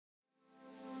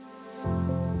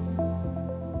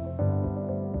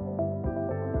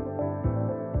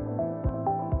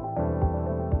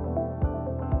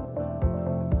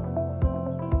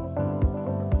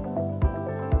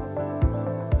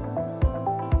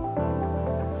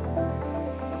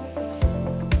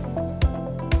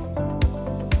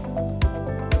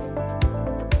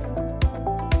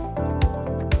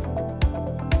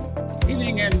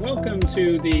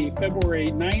to the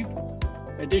February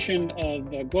 9th edition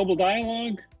of Global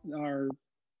Dialogue, our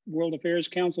World Affairs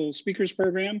Council Speakers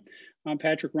Program. I'm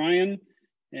Patrick Ryan,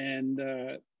 and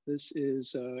this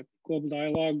is Global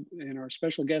Dialogue, and our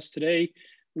special guest today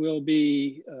will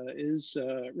be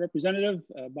Representative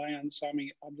Bayan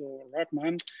Sami Abdul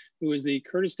Rahman, who is the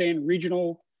Kurdistan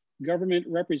Regional Government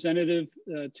Representative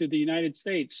to the United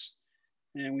States.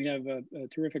 And we have a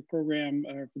terrific program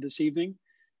for this evening.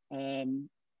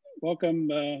 Welcome,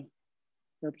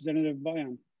 Representative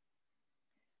Bayan.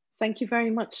 Thank you very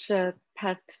much,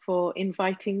 Pat, for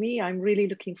inviting me. I'm really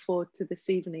looking forward to this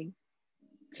evening.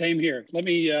 Same here. Let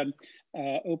me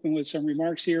open with some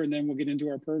remarks here, and then we'll get into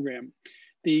our program.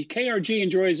 The KRG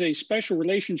enjoys a special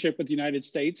relationship with the United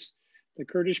States. The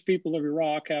Kurdish people of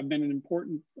Iraq have been an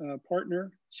important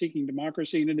partner seeking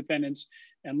democracy and independence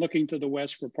and looking to the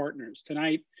West for partners.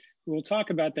 Tonight, we'll talk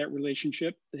about that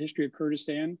relationship, the history of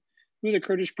Kurdistan, who the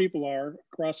Kurdish people are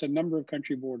across a number of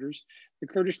country borders, the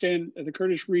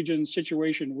Kurdish region's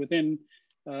situation within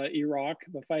Iraq,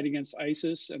 the fight against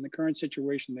ISIS and the current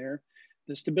situation there,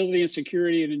 the stability and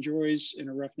security it enjoys in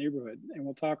a rough neighborhood. And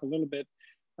we'll talk a little bit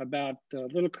about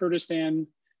Little Kurdistan,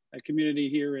 a community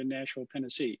here in Nashville,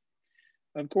 Tennessee.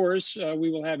 Of course,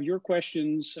 we will have your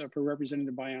questions for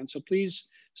Representative Bayan, so please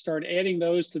start adding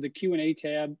those to the Q&A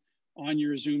tab on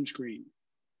your Zoom screen.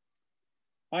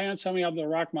 Bayan Sami Abdul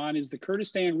Rahman is the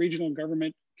Kurdistan Regional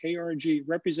Government KRG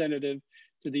representative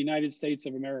to the United States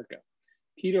of America.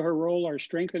 Key to her role are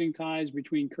strengthening ties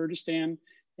between Kurdistan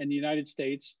and the United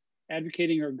States,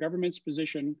 advocating her government's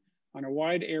position on a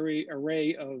wide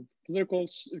array of political,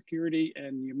 security,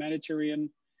 and humanitarian,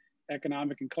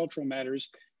 economic, and cultural matters,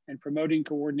 and promoting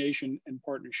coordination and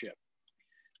partnership.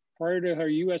 Prior to her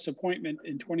US appointment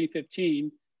in 2015,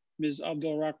 Ms.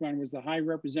 Abdul Rahman was the High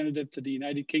Representative to the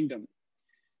United Kingdom.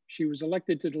 She was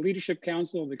elected to the Leadership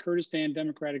Council of the Kurdistan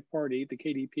Democratic Party, the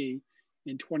KDP,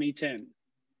 in 2010.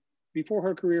 Before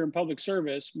her career in public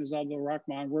service, Ms. Abdul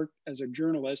Rahman worked as a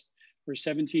journalist for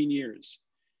 17 years.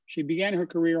 She began her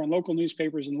career on local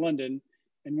newspapers in London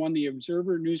and won the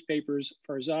Observer newspaper's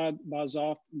Farzad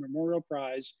Bazaf Memorial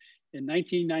Prize in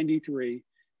 1993,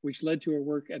 which led to her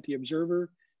work at the Observer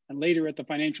and later at the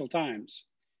Financial Times.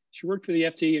 She worked for the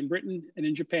FT in Britain and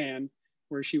in Japan,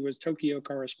 where she was Tokyo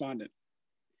correspondent.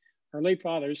 Her late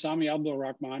father, Sami Abdul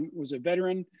Rahman, was a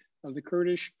veteran of the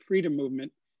Kurdish freedom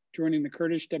movement, joining the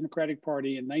Kurdish Democratic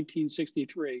Party in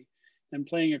 1963 and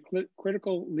playing a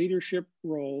critical leadership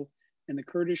role in the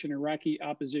Kurdish and Iraqi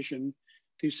opposition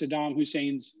to Saddam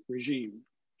Hussein's regime.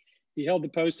 He held the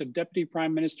post of Deputy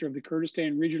Prime Minister of the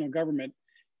Kurdistan Regional Government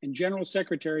and General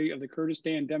Secretary of the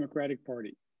Kurdistan Democratic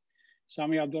Party.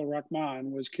 Sami Abdul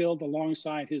Rahman was killed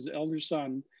alongside his elder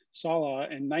son, Salah,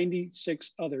 and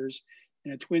 96 others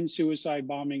in a twin suicide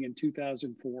bombing in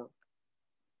 2004.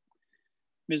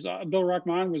 Ms. Abdul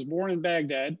Rahman was born in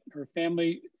Baghdad. Her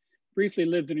family briefly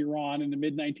lived in Iran in the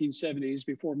mid-1970s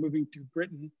before moving to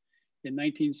Britain in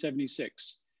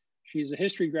 1976. She is a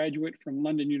history graduate from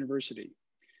London University.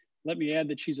 Let me add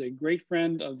that she's a great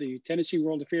friend of the Tennessee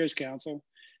World Affairs Council.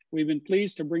 We've been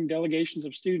pleased to bring delegations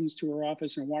of students to her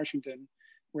office in Washington,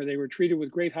 where they were treated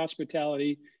with great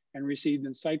hospitality and received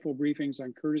insightful briefings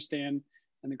on Kurdistan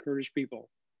and the Kurdish people.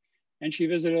 And she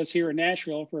visited us here in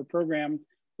Nashville for a program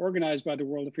organized by the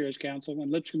World Affairs Council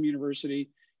and Lipscomb University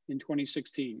in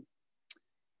 2016.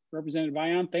 Representative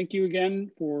Bayan, thank you again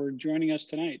for joining us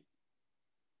tonight.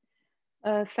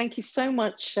 Thank you so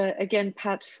much again,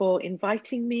 Pat, for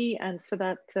inviting me and for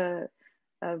that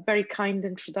very kind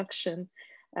introduction.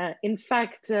 In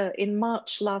fact, in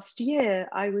March last year,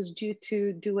 I was due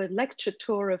to do a lecture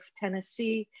tour of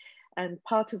Tennessee, and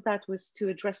part of that was to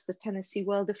address the Tennessee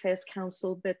World Affairs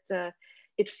Council, but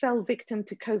it fell victim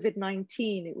to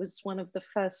COVID-19. It was one of the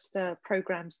first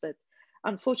programs that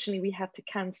unfortunately we had to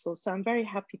cancel. So I'm very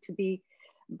happy to be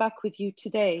back with you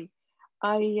today.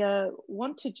 I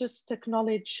want to just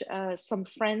acknowledge some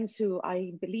friends who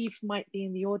I believe might be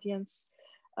in the audience.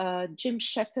 Jim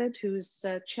Shepard, who's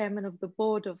chairman of the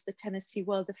board of the Tennessee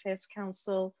World Affairs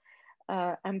Council,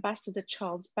 Ambassador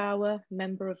Charles Bauer,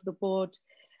 member of the board,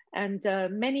 and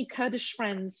many Kurdish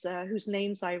friends whose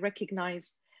names I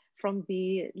recognize from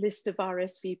the list of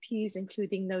RSVPs,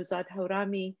 including Nozad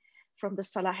Haurami from the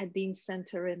Salahuddin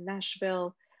Center in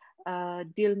Nashville,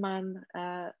 Dilman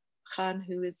Khan,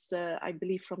 who is, I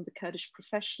believe, from the Kurdish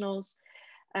Professionals.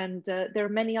 And there are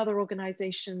many other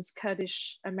organizations,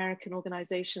 Kurdish American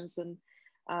organizations, and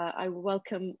I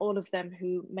welcome all of them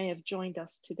who may have joined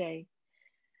us today.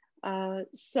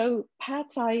 So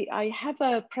Pat, I have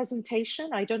a presentation.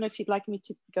 I don't know if you'd like me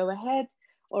to go ahead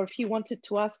or if you wanted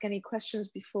to ask any questions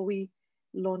before we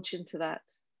launch into that.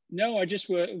 No, I just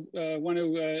want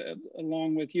to,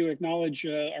 along with you, acknowledge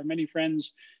our many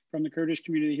friends from the Kurdish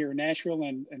community here in Nashville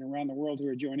and around the world who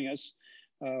are joining us.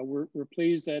 We're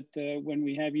pleased that when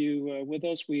we have you with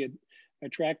us, we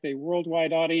attract a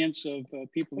worldwide audience of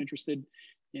people interested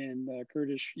in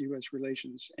Kurdish-U.S.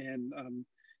 relations. And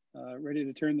ready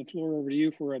to turn the floor over to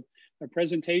you for a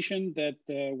presentation that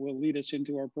will lead us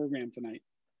into our program tonight.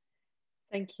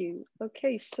 Thank you.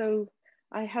 Okay, so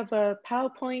I have a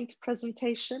PowerPoint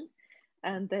presentation,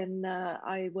 and then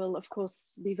I will, of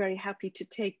course, be very happy to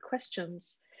take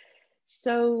questions.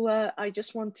 So I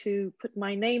just want to put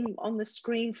my name on the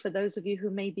screen for those of you who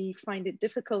maybe find it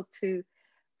difficult to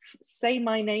say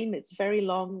my name. It's very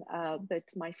long, but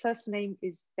my first name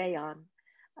is Bayan.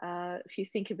 If you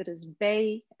think of it as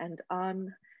Bay and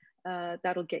An,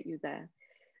 that'll get you there.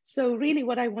 So really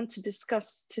what I want to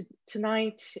discuss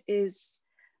tonight is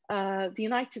the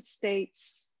United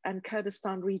States and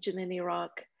Kurdistan region in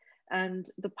Iraq and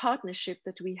the partnership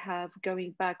that we have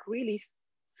going back really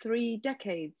 3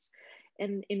 decades.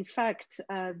 And in fact,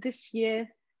 this year,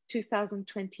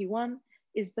 2021,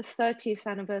 is the 30th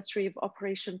anniversary of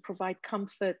Operation Provide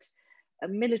Comfort, a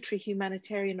military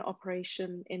humanitarian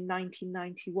operation in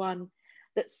 1991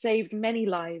 that saved many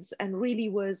lives and really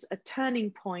was a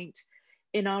turning point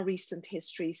in our recent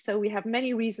history. So we have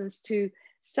many reasons to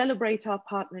celebrate our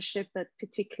partnership, but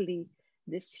particularly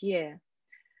this year.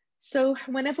 So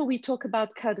whenever we talk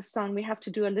about Kurdistan, we have to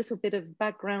do a little bit of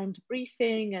background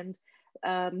briefing, and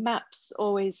maps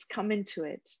always come into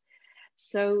it.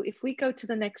 So if we go to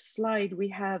the next slide, we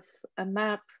have a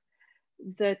map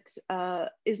that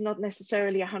is not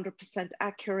necessarily 100%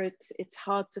 accurate. It's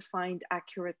hard to find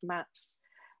accurate maps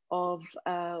of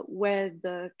where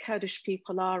the Kurdish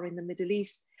people are in the Middle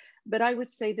East. But I would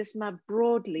say this map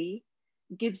broadly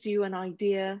gives you an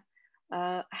idea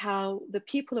how the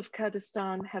people of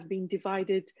Kurdistan have been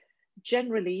divided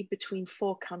generally between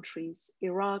 4 countries: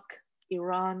 Iraq,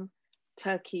 Iran,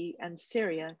 Turkey, and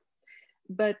Syria.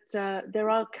 But there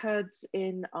are Kurds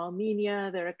in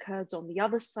Armenia, there are Kurds on the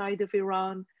other side of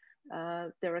Iran,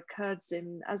 there are Kurds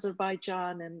in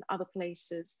Azerbaijan and other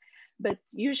places. But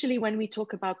usually when we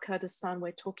talk about Kurdistan,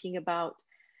 we're talking about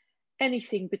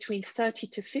anything between 30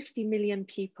 to 50 million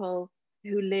people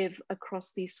who live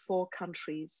across these 4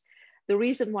 countries. The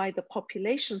reason why the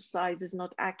population size is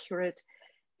not accurate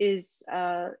is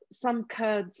some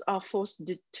Kurds are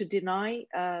forced to deny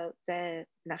their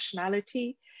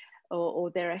nationality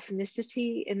or their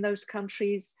ethnicity in those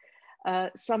countries.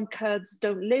 Some Kurds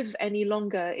don't live any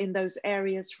longer in those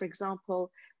areas. For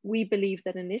example, we believe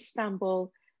that in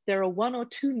Istanbul, there are 1 or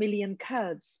 2 million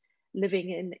Kurds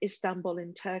living in Istanbul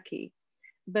in Turkey.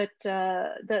 But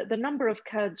the number of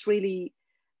Kurds really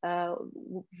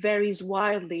varies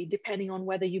wildly depending on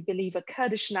whether you believe a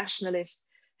Kurdish nationalist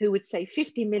who would say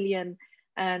 50 million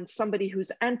and somebody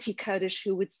who's anti-Kurdish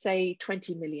who would say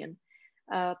 20 million.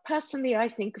 Personally, I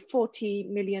think 40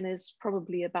 million is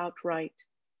probably about right.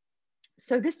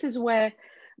 So this is where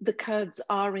the Kurds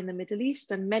are in the Middle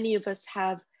East, and many of us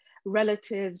have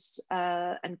relatives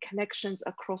and connections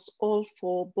across all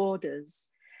 4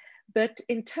 borders. But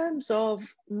in terms of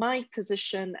my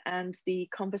position and the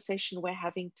conversation we're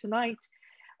having tonight,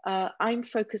 I'm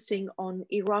focusing on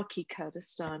Iraqi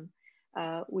Kurdistan,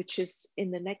 which is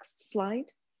in the next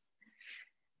slide.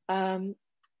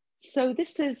 So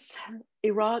this is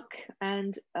Iraq,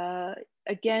 and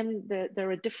again,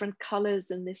 there are different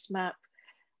colors in this map.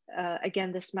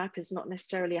 Again, this map is not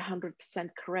necessarily 100%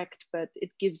 correct, but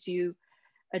it gives you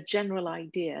a general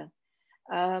idea.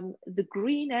 The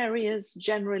green areas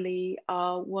generally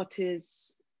are what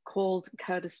is called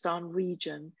Kurdistan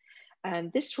region.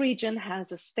 And this region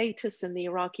has a status in the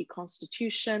Iraqi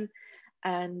constitution,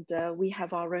 and we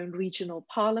have our own regional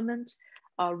parliament,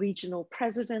 our regional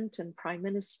president and prime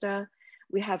minister.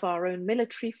 We have our own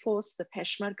military force, the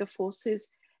Peshmerga forces,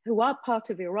 who are part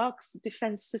of Iraq's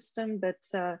defense system, but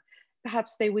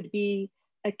perhaps they would be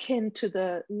akin to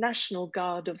the National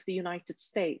Guard of the United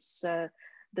States.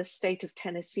 The state of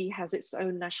Tennessee has its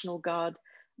own National Guard.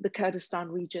 The Kurdistan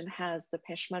region has the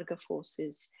Peshmerga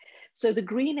forces. So the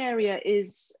green area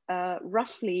is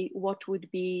roughly what would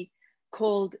be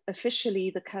called officially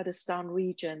the Kurdistan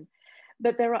region.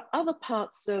 But there are other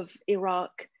parts of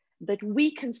Iraq that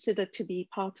we consider to be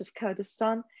part of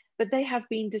Kurdistan, but they have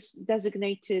been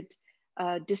designated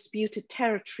disputed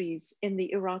territories in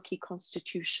the Iraqi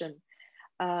constitution.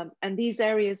 And these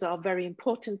areas are very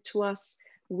important to us.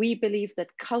 We believe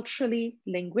that culturally,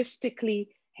 linguistically,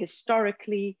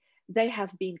 historically, they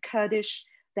have been Kurdish.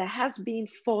 There has been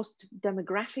forced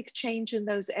demographic change in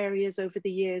those areas over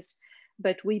the years,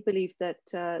 but we believe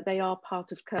that they are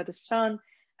part of Kurdistan.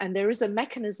 And there is a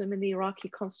mechanism in the Iraqi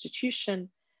constitution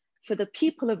for the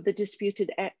people of the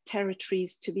disputed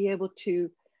territories to be able to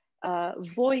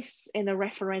voice in a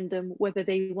referendum whether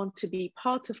they want to be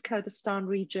part of Kurdistan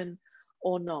region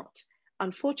or not.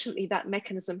 Unfortunately, that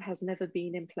mechanism has never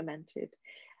been implemented.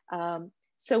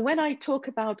 So when I talk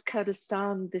about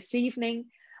Kurdistan this evening,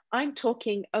 I'm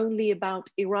talking only about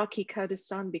Iraqi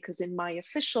Kurdistan because in my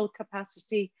official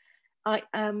capacity, I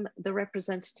am the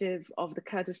representative of the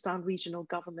Kurdistan Regional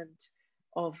Government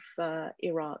of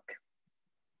Iraq.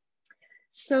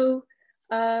 So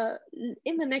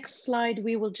in the next slide,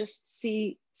 we will just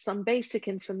see some basic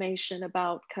information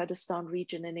about Kurdistan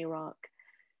region in Iraq.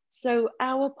 So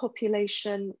our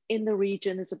population in the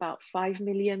region is about 5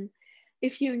 million.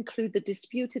 If you include the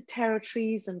disputed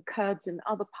territories and Kurds in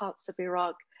other parts of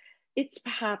Iraq, it's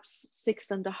perhaps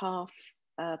 6.5,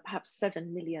 perhaps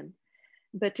 7 million.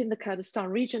 But in the Kurdistan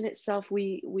region itself,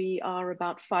 we are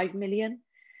about 5 million.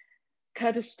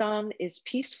 Kurdistan is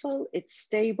peaceful, it's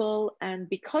stable, and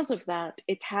because of that,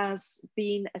 it has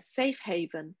been a safe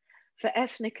haven for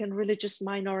ethnic and religious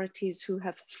minorities who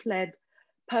have fled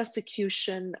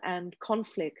persecution and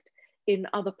conflict in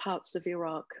other parts of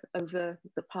Iraq over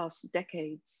the past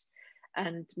decades.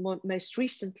 And most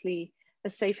recently, a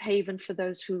safe haven for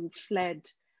those who fled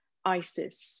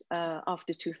ISIS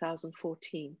after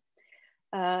 2014.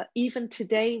 Even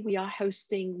today, we are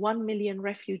hosting 1 million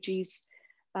refugees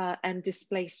and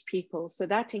displaced people. So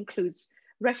that includes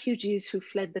refugees who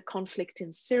fled the conflict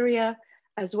in Syria,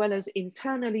 as well as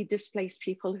internally displaced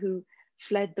people who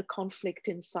fled the conflict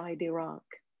inside Iraq.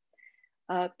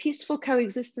 Peaceful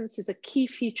coexistence is a key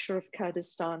feature of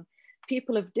Kurdistan.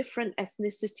 People of different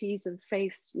ethnicities and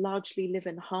faiths largely live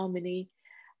in harmony.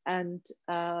 And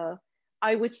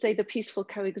I would say the peaceful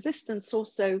coexistence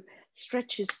also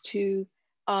stretches to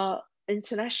our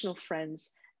international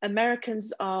friends.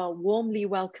 Americans are warmly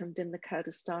welcomed in the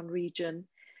Kurdistan region.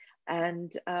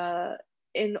 And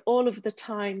in all of the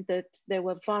time that there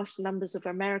were vast numbers of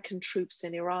American troops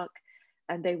in Iraq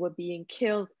and they were being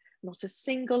killed, not a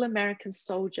single American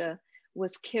soldier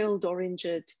was killed or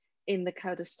injured in the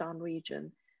Kurdistan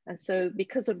region. And so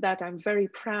because of that, I'm very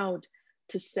proud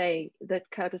to say that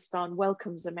Kurdistan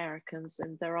welcomes Americans,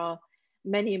 and there are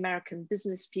many American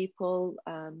business people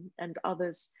and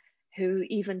others who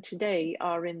even today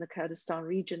are in the Kurdistan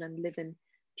region and live in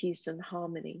peace and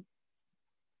harmony.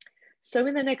 So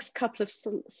in the next couple of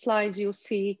slides, you'll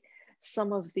see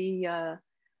some of the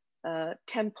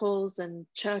temples and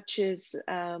churches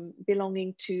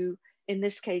belonging to, in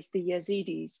this case, the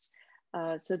Yazidis.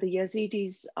 So the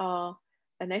Yazidis are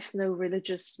an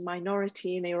ethno-religious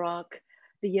minority in Iraq.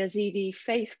 The Yazidi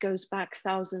faith goes back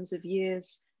thousands of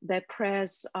years. Their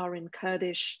prayers are in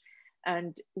Kurdish,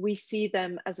 and we see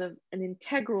them as an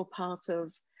integral part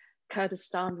of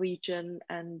Kurdistan region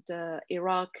and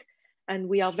Iraq. And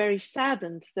we are very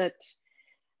saddened that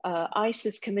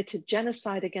ISIS committed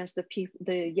genocide against the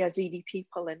Yazidi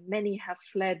people, and many have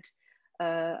fled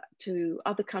to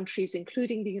other countries,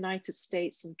 including the United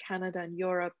States and Canada and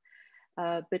Europe.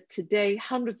 But today,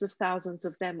 hundreds of thousands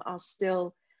of them are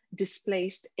still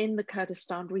displaced in the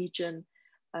Kurdistan region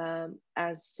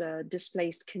as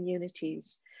displaced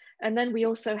communities. And then we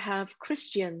also have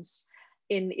Christians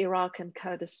in Iraq and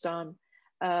Kurdistan.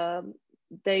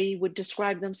 They would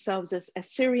describe themselves as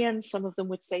Assyrian. Some of them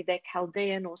would say they're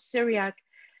Chaldean or Syriac.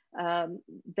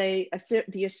 The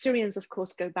Assyrians, of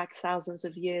course, go back thousands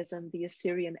of years, and the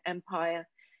Assyrian Empire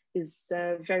is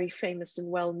very famous and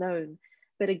well known.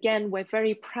 But again, we're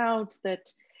very proud that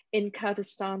in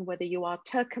Kurdistan, whether you are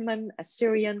Turkoman,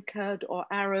 Assyrian, Kurd, or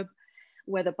Arab,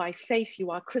 whether by faith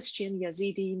you are Christian,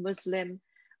 Yazidi, Muslim,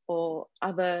 or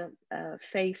other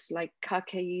faiths like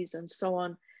Kakais and so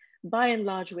on, by and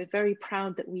large, we're very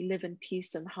proud that we live in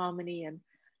peace and harmony, and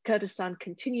Kurdistan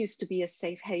continues to be a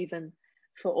safe haven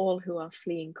for all who are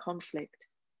fleeing conflict.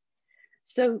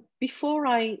 So before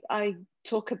I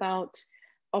talk about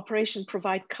Operation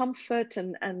Provide Comfort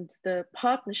and the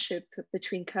partnership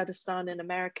between Kurdistan and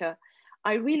America,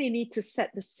 I really need to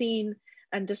set the scene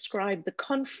and describe the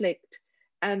conflict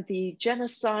and the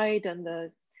genocide and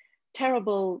the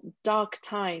terrible dark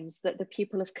times that the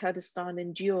people of Kurdistan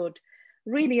endured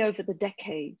really over the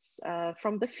decades,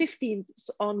 from the 50s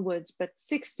onwards, but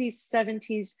 60s,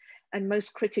 70s, and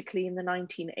most critically in the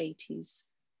 1980s.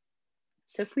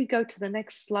 So if we go to the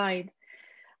next slide,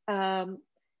 the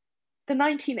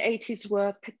 1980s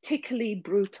were particularly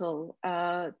brutal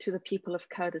to the people of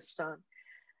Kurdistan.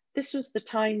 This was the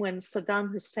time when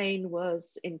Saddam Hussein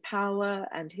was in power,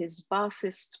 and his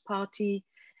Ba'athist party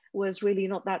was really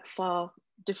not that far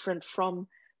different from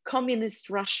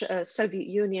communist Russia, Soviet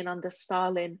Union under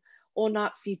Stalin, or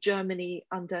Nazi Germany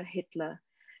under Hitler.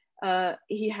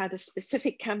 He had a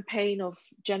specific campaign of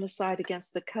genocide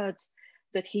against the Kurds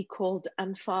that he called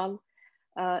Anfal.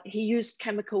 He used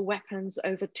chemical weapons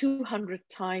over 200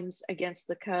 times against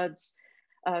the Kurds,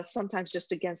 sometimes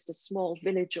just against a small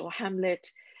village or hamlet,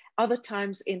 other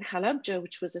times in Halabja,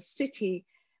 which was a city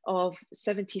of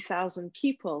 70,000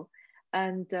 people.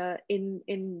 And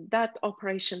in that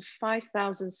operation,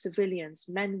 5,000 civilians,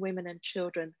 men, women, and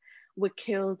children, were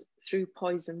killed through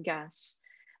poison gas,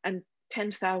 and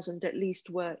 10,000 at least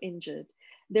were injured.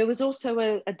 There was also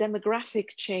a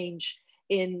demographic change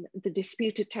in the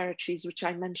disputed territories, which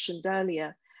I mentioned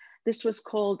earlier. This was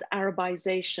called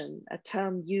Arabization, a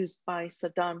term used by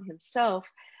Saddam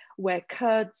himself, where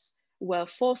Kurds were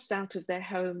forced out of their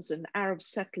homes and Arab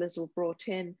settlers were brought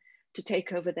in to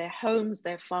take over their homes,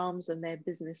 their farms, and their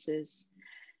businesses.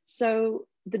 So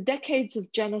the decades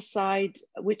of genocide,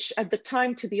 which at the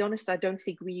time, to be honest, I don't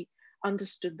think we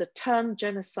understood the term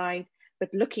genocide,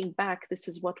 but looking back, this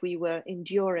is what we were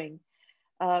enduring,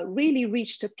 really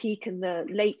reached a peak in the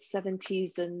late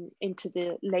 70s and into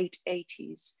the late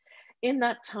 80s. In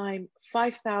that time,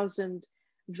 5,000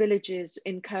 villages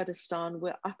in Kurdistan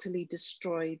were utterly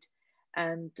destroyed,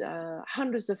 and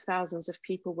hundreds of thousands of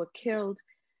people were killed,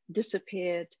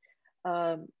 disappeared.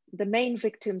 The main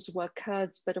victims were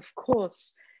Kurds, but of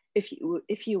course, if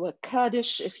you were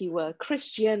Kurdish, if you were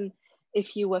Christian,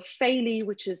 if you were Faili,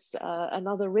 which is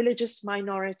another religious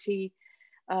minority,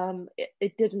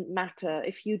 it didn't matter.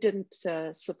 If you didn't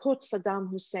support Saddam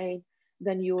Hussein,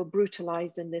 then you were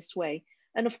brutalized in this way.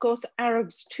 And of course,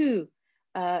 Arabs too,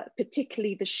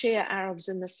 particularly the Shia Arabs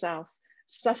in the south,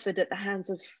 suffered at the hands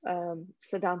of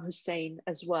Saddam Hussein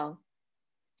as well.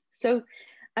 So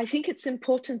I think it's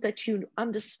important that you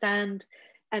understand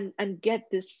and get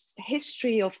this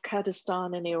history of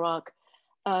Kurdistan and Iraq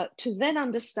to then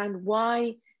understand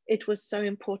why it was so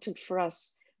important for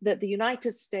us that the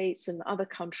United States and other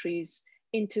countries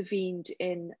intervened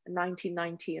in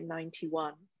 1990 and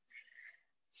 91.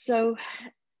 So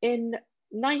in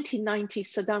 1990,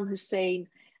 Saddam Hussein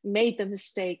made the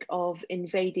mistake of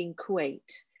invading Kuwait.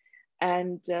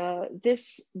 And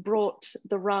this brought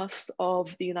the wrath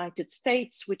of the United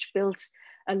States, which built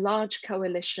a large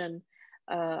coalition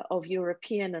of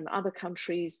European and other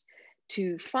countries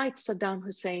to fight Saddam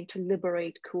Hussein to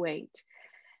liberate Kuwait.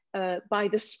 By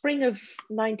the spring of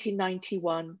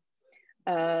 1991,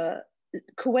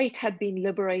 Kuwait had been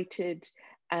liberated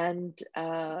and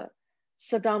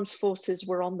Saddam's forces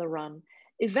were on the run.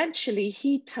 Eventually,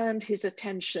 he turned his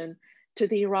attention to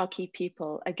the Iraqi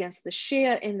people against the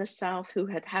Shia in the south, who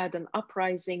had had an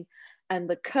uprising, and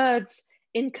the Kurds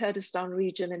in Kurdistan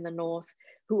region in the north,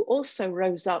 who also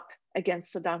rose up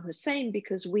against Saddam Hussein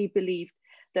because we believed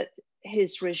that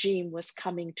his regime was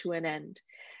coming to an end.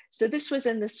 So this was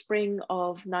in the spring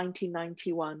of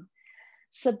 1991.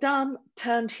 Saddam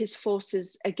turned his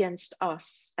forces against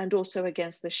us and also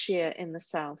against the Shia in the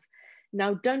south.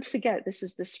 Now, don't forget, this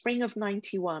is the spring of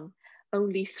 91,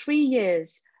 only 3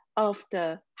 years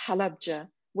after Halabja,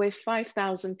 where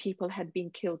 5,000 people had been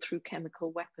killed through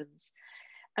chemical weapons.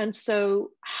 And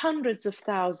so hundreds of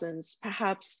thousands,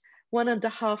 perhaps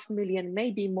 1.5 million,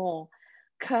 maybe more,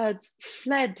 Kurds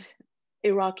fled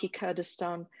Iraqi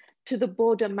Kurdistan to the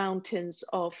border mountains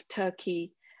of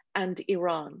Turkey and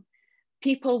Iran.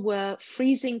 People were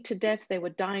freezing to death. They were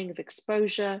dying of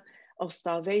exposure, of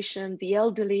starvation. The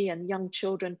elderly and young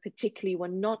children particularly were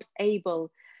not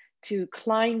able to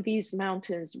climb these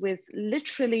mountains with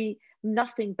literally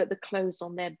nothing but the clothes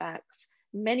on their backs.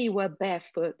 Many were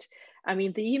barefoot. I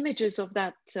mean, the images of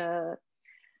that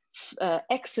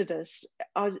exodus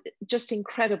are just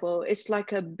incredible. It's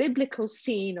like a biblical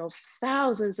scene of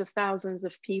thousands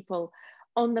of people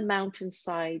on the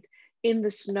mountainside in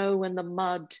the snow and the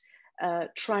mud,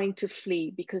 trying to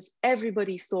flee because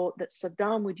everybody thought that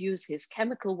Saddam would use his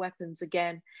chemical weapons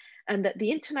again and that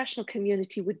the international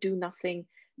community would do nothing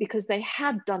because they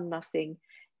had done nothing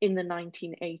in the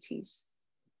 1980s.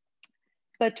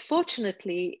 But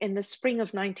fortunately, in the spring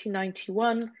of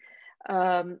 1991,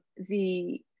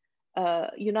 the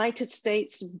United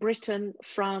States, Britain,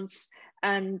 France,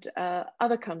 and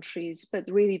other countries, but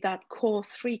really that core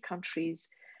 3 countries,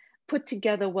 put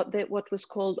together what was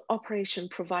called Operation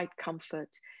Provide Comfort.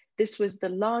 This was the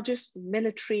largest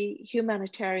military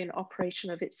humanitarian operation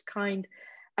of its kind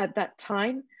at that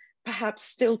time, perhaps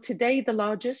still today the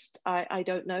largest, I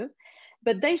don't know,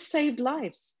 but they saved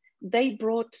lives. They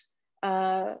brought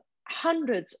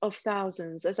hundreds of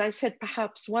thousands, as I said,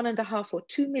 perhaps 1.5 or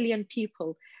 2 million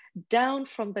people down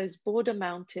from those border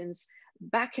mountains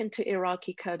back into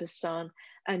Iraqi Kurdistan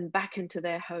and back into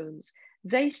their homes.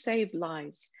 They saved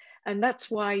lives. And that's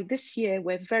why this year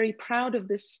we're very proud of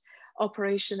this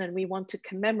operation, and we want to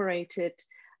commemorate it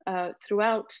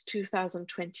throughout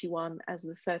 2021 as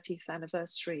the 30th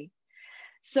anniversary.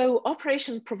 So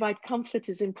Operation Provide Comfort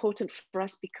is important for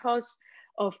us because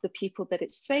of the people that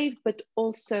it saved, but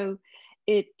also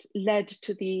it led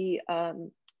to the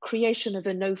creation of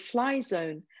a no-fly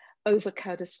zone over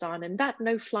Kurdistan. And that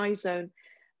no-fly zone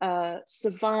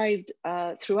survived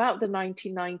throughout the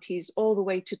 1990s all the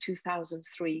way to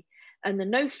 2003. And the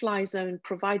no-fly zone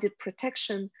provided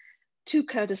protection to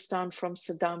Kurdistan from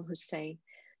Saddam Hussein.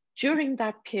 During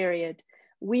that period,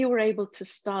 we were able to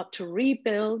start to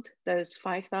rebuild those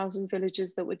 5,000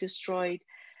 villages that were destroyed,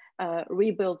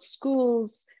 rebuild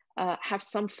schools, have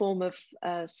some form of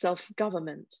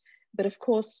self-government. But of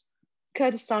course,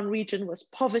 Kurdistan region was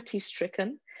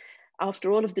poverty-stricken.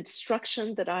 After all of the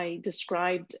destruction that I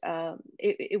described,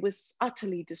 it was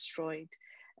utterly destroyed.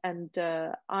 And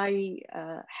I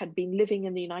had been living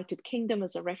in the United Kingdom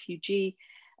as a refugee.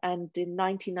 And in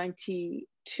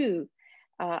 1992,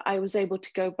 I was able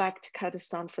to go back to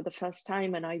Kurdistan for the first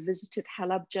time, and I visited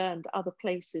Halabja and other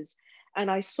places.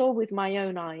 And I saw with my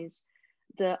own eyes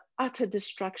the utter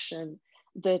destruction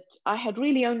that I had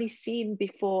really only seen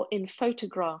before in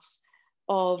photographs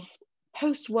of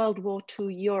post-World War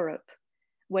II Europe,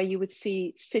 where you would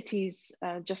see cities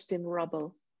just in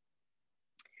rubble.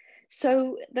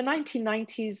 So the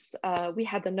 1990s, we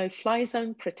had the no-fly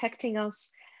zone protecting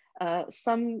us,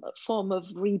 some form of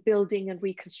rebuilding and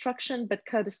reconstruction, but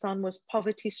Kurdistan was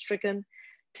poverty-stricken.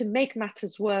 To make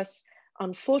matters worse,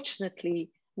 unfortunately,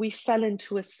 we fell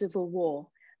into a civil war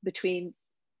between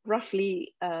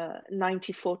roughly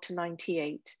 94 to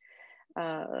 98,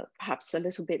 perhaps a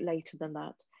little bit later than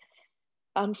that.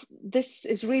 This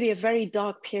is really a very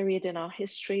dark period in our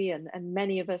history, and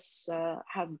many of us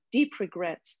have deep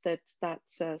regrets that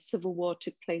civil war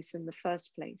took place in the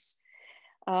first place.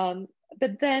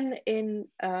 But then in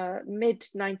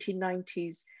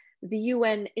mid-1990s, the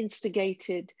UN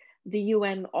instigated the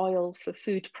UN Oil for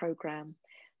Food program.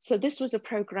 So this was a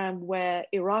program where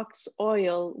Iraq's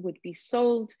oil would be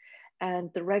sold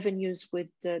and the revenues would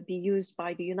be used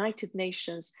by the United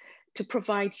Nations to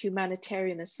provide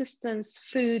humanitarian assistance,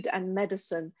 food and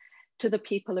medicine to the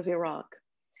people of Iraq.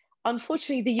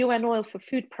 Unfortunately, the UN Oil for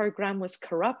Food program was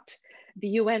corrupt. The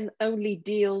UN only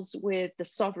deals with the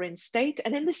sovereign state.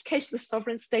 And in this case, the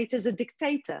sovereign state is a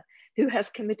dictator who has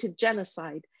committed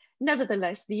genocide.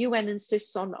 Nevertheless, the UN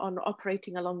insists on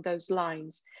operating along those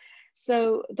lines.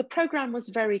 So the program was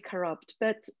very corrupt,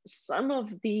 but some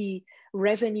of the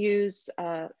revenues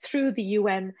through the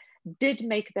UN did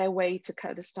make their way to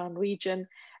Kurdistan region.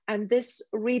 And this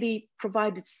really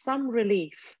provided some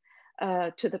relief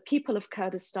to the people of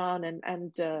Kurdistan,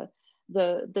 and the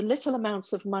little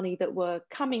amounts of money that were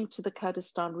coming to the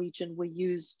Kurdistan region were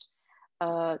used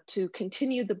to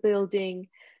continue the building,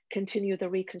 continue the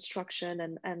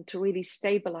reconstruction, and to really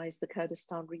stabilize the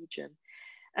Kurdistan region.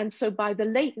 And so by the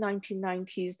late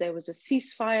 1990s, there was a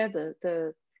ceasefire,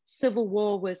 the civil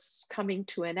war was coming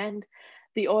to an end.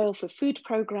 The Oil for Food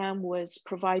program was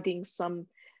providing some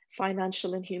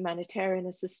financial and humanitarian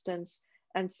assistance.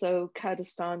 And so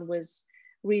Kurdistan was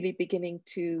really beginning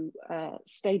to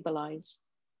stabilize.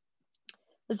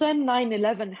 Then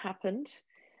 9/11 happened,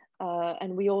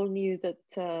 and we all knew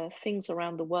that things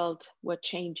around the world were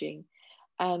changing.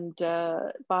 And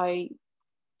by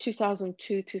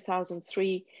 2002,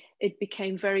 2003, it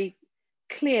became very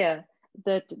clear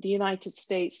that the United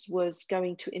States was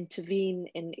going to intervene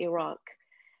in Iraq.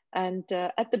 And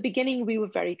at the beginning, we were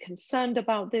very concerned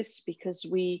about this because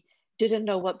we didn't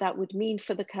know what that would mean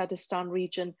for the Kurdistan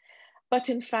region. But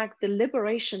in fact, the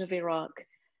liberation of Iraq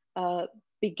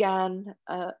began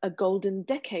a golden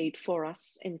decade for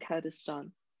us in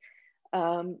Kurdistan.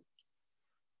 And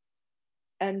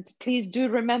please do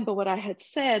remember what I had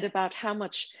said about how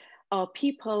much our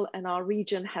people and our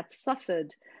region had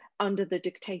suffered under the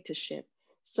dictatorship.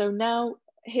 So now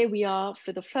here we are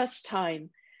for the first time,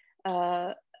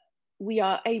 we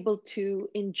are able to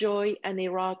enjoy an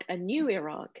Iraq, a new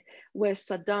Iraq, where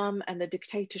Saddam and the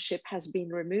dictatorship has been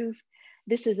removed.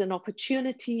 This is an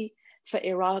opportunity for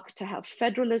Iraq to have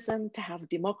federalism, to have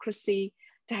democracy,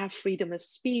 to have freedom of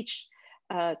speech,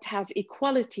 to have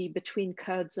equality between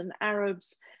Kurds and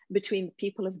Arabs, between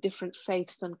people of different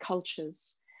faiths and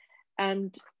cultures.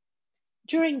 And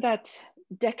during that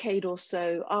decade or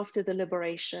so after the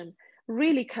liberation,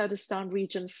 really Kurdistan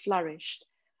region flourished.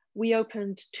 We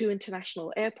opened 2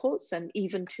 international airports, and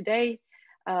even today,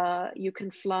 you can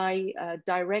fly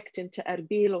direct into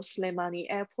Erbil or Slemani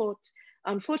Airport.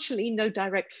 Unfortunately, no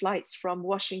direct flights from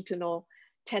Washington or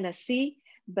Tennessee,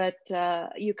 but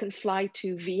you can fly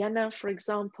to Vienna, for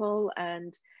example,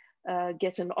 and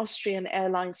get an Austrian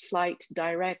Airlines flight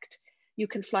direct. You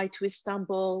can fly to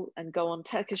Istanbul and go on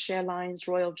Turkish Airlines,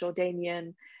 Royal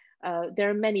Jordanian. There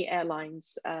are many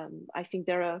airlines. I think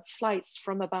there are flights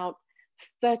from about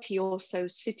 30 or so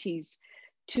cities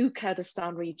to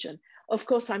Kurdistan region. Of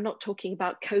course, I'm not talking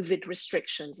about COVID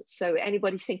restrictions. So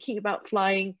anybody thinking about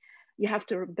flying, you have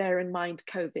to bear in mind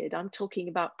COVID. I'm talking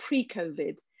about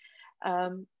pre-COVID.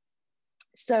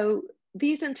 So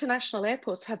these international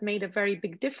airports have made a very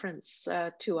big difference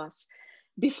to us.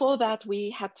 Before that, we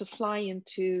had to fly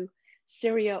into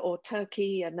Syria or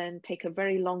Turkey and then take a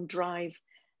very long drive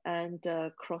and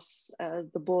cross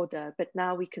the border. But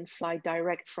now we can fly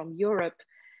direct from Europe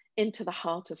into the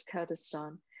heart of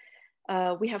Kurdistan.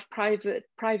 We have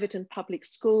private and public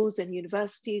schools and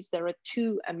universities. There are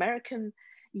 2 American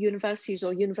universities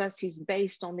or universities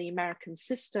based on the American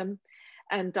system.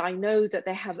 And I know that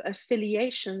they have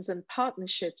affiliations and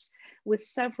partnerships with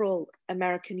several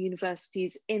American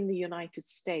universities in the United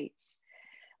States.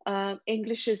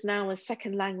 English is now a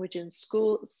second language in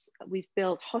schools. We've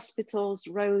built hospitals,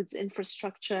 roads,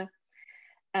 infrastructure,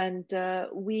 and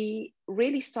we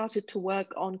really started to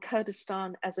work on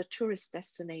Kurdistan as a tourist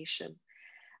destination.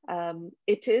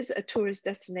 It is a tourist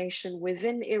destination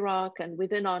within Iraq and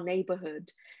within our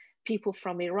neighborhood. People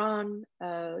from Iran,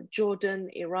 Jordan,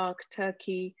 Iraq,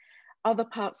 Turkey, other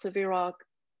parts of Iraq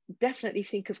definitely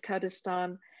think of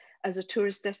Kurdistan as a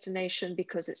tourist destination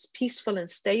because it's peaceful and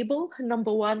stable,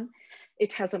 number one.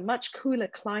 It has a much cooler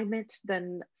climate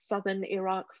than southern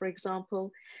Iraq, for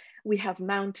example. We have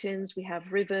mountains, we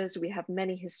have rivers, we have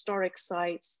many historic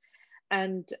sites,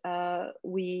 and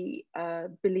we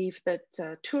believe that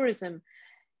tourism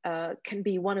can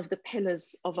be one of the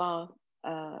pillars of our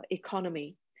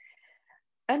economy.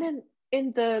 And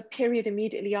in the period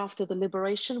immediately after the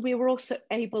liberation, we were also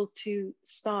able to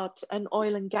start an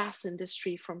oil and gas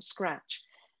industry from scratch.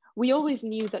 We always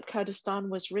knew that Kurdistan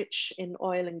was rich in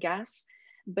oil and gas,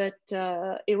 but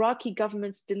Iraqi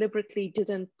governments deliberately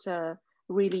didn't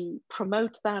really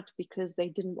promote that because they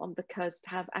didn't want the Kurds to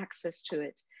have access to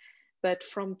it. But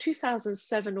from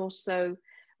 2007 or so,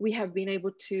 we have been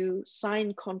able to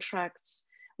sign contracts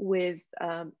with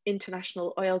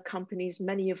international oil companies,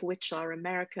 many of which are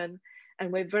American.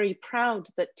 And we're very proud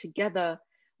that together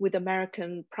with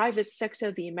American private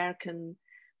sector, the American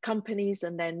companies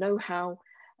and their know-how,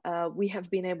 we have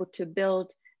been able to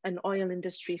build an oil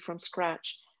industry from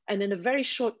scratch. And in a very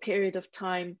short period of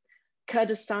time,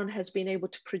 Kurdistan has been able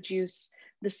to produce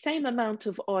the same amount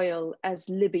of oil as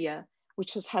Libya,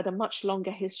 which has had a much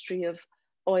longer history of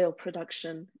oil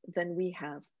production than we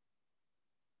have.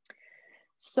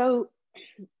 So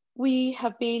we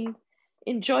have been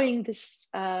enjoying this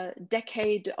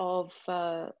decade of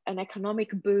an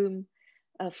economic boom,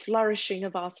 a flourishing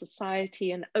of our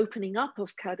society and opening up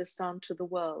of Kurdistan to the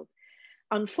world.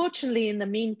 Unfortunately, in the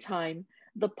meantime,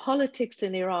 the politics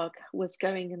in Iraq was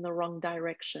going in the wrong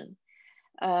direction.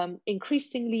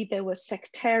 Increasingly, there were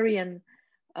sectarian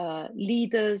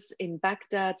leaders in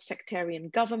Baghdad, sectarian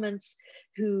governments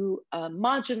who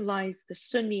marginalized the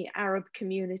Sunni Arab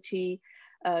community,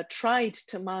 tried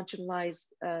to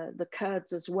marginalize the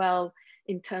Kurds as well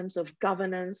in terms of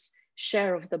governance,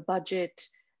 share of the budget,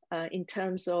 in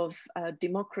terms of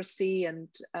democracy and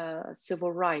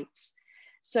civil rights.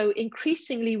 So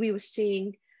increasingly we were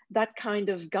seeing that kind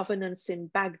of governance in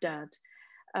Baghdad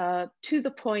to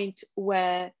the point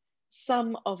where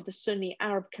some of the Sunni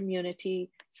Arab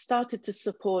community started to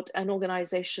support an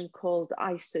organization called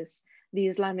ISIS, the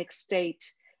Islamic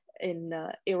State in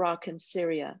Iraq and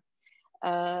Syria.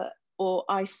 Or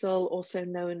ISIL, also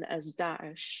known as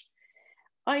Daesh.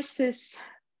 ISIS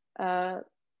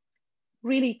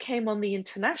really came on the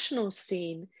international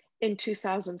scene in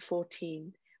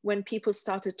 2014 when people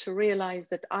started to realize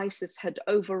that ISIS had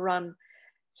overrun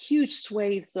huge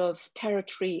swathes of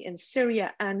territory in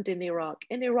Syria and in Iraq.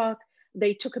 In Iraq,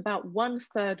 they took about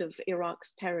 1/3 of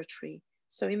Iraq's territory.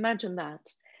 So imagine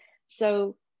that.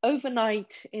 So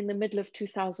overnight, in the middle of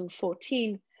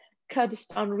 2014,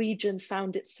 Kurdistan region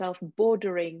found itself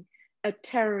bordering a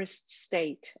terrorist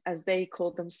state, as they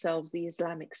call themselves, the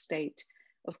Islamic State.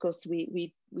 Of course,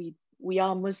 we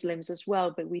are Muslims as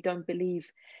well, but we don't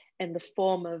believe in the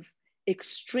form of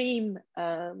extremism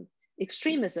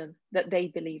that they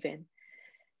believe in.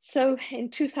 So in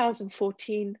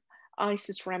 2014,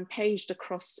 ISIS rampaged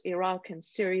across Iraq and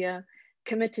Syria,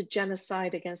 committed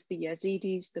genocide against the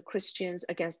Yazidis, the Christians,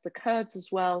 against the Kurds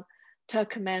as well,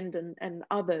 Turkmen and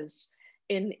others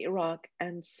in Iraq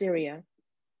and Syria.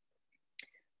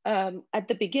 At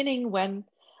the beginning, when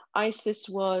ISIS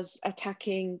was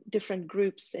attacking different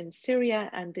groups in Syria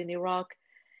and in Iraq,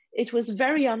 it was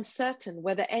very uncertain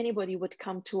whether anybody would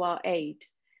come to our aid.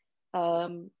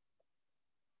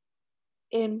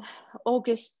 In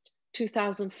August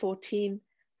 2014,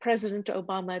 President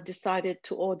Obama decided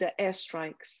to order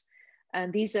airstrikes.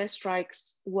 And these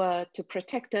airstrikes were to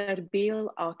protect Erbil,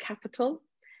 our capital,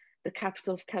 the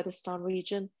capital of Kurdistan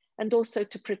region, and also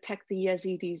to protect the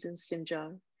Yazidis in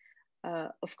Sinjar.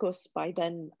 Of course, by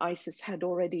then, ISIS had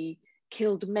already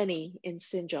killed many in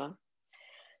Sinjar.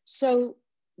 So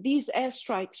these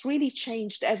airstrikes really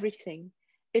changed everything.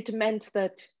 It meant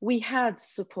that we had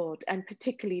support, and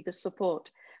particularly the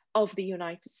support of the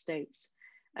United States.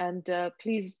 And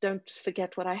please don't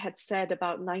forget what I had said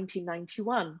about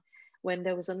 1991, when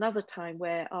there was another time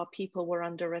where our people were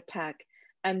under attack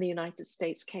and the United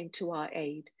States came to our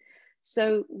aid.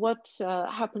 So what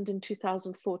happened in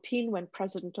 2014 when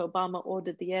President Obama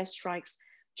ordered the airstrikes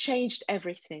changed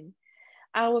everything.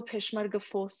 Our Peshmerga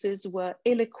forces were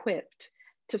ill-equipped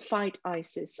to fight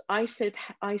ISIS.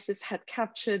 ISIS had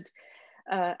captured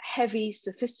heavy,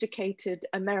 sophisticated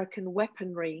American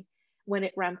weaponry when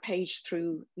it rampaged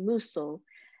through Mosul.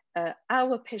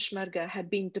 Our Peshmerga had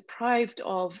been deprived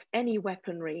of any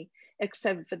weaponry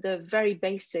except for the very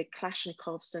basic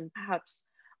Kalashnikovs and perhaps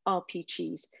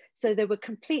RPGs. So they were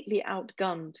completely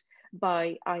outgunned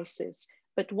by ISIS.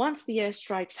 But once the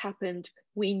airstrikes happened,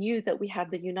 we knew that we had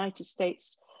the United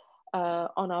States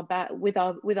on our back, with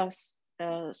us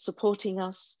supporting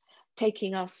us,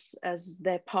 taking us as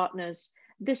their partners.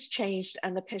 This changed,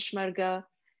 and the Peshmerga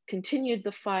continued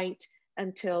the fight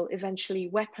until eventually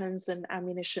weapons and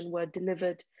ammunition were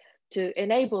delivered to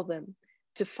enable them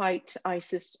to fight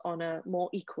ISIS on a more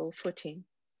equal footing.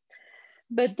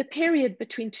 But the period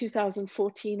between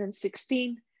 2014 and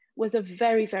 16 was a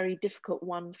very, very difficult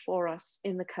one for us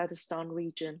in the Kurdistan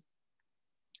region.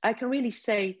 I can really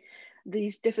say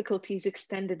these difficulties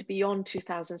extended beyond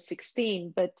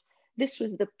 2016, but this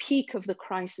was the peak of the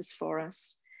crisis for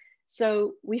us.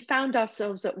 So we found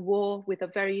ourselves at war with a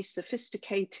very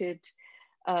sophisticated,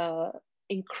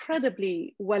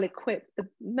 incredibly well-equipped, the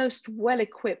most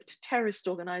well-equipped terrorist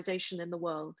organization in the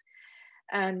world.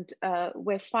 And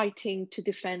we're fighting to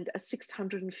defend a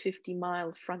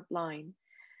 650-mile front line.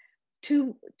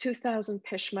 2,000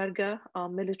 Peshmerga, our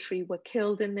military, were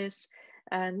killed in this,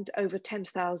 and over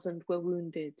 10,000 were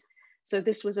wounded. So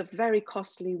this was a very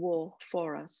costly war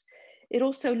for us. It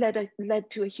also led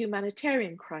to a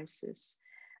humanitarian crisis.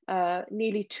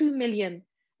 Nearly 2 million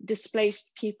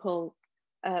displaced people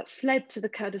fled to the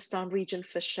Kurdistan region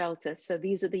for shelter. So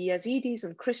these are the Yazidis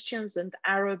and Christians and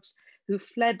Arabs who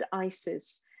fled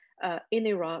ISIS in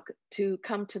Iraq to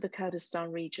come to the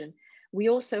Kurdistan region. We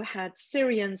also had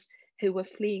Syrians who were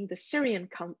fleeing the Syrian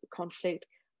conflict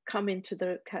come into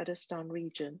the Kurdistan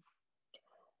region.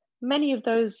 Many of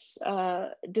those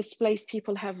displaced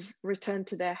people have returned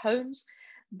to their homes,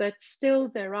 but still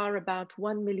there are about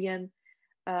 1 million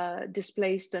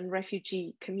displaced and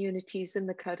refugee communities in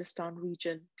the Kurdistan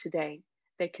region today.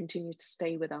 They continue to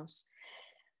stay with us.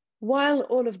 While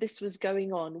all of this was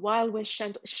going on, while we're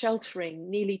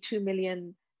sheltering nearly 2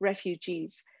 million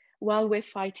refugees, while we're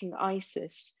fighting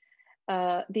ISIS,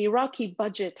 the Iraqi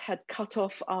budget had cut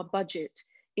off our budget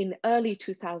in early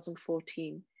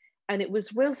 2014, and it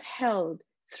was withheld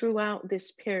throughout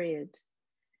this period.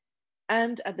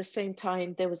 And at the same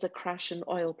time, there was a crash in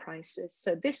oil prices.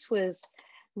 So this was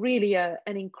really an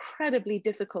incredibly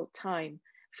difficult time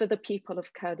for the people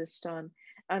of Kurdistan.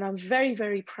 And I'm very,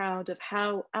 very proud of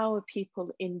how our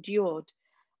people endured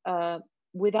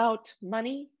without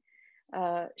money,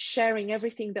 sharing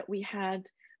everything that we had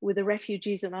with the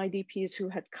refugees and IDPs who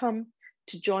had come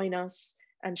to join us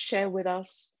and share with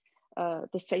us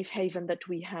the safe haven that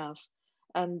we have.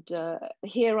 And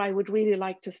here I would really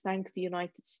like to thank the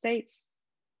United States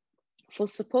for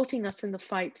supporting us in the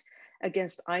fight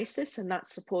against ISIS, and that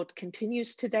support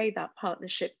continues today, that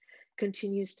partnership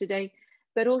continues today,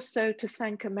 but also to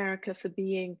thank America for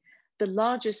being the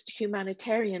largest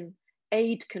humanitarian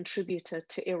aid contributor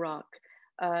to Iraq.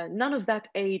 None of that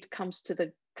aid comes to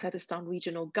the Kurdistan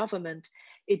regional government.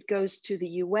 It goes to the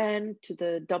UN, to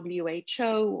the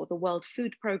WHO or the World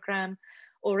Food Programme,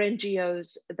 or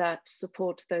NGOs that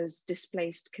support those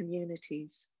displaced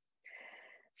communities.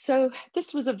 So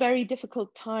this was a very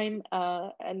difficult time,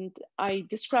 and I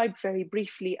described very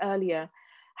briefly earlier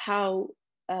how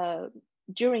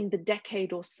during the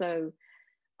decade or so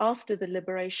after the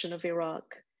liberation of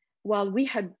Iraq, while we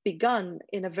had begun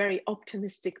in a very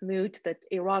optimistic mood that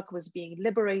Iraq was being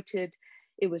liberated,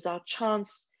 it was our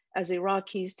chance as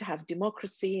Iraqis to have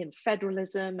democracy and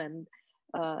federalism and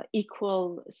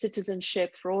equal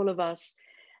citizenship for all of us.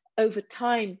 Over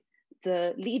time,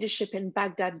 the leadership in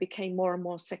Baghdad became more and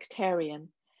more sectarian.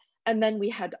 And then we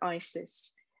had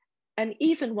ISIS. And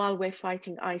even while we're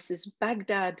fighting ISIS,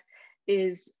 Baghdad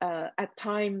is at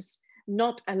times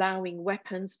not allowing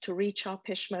weapons to reach our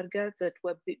Peshmerga that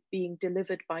were being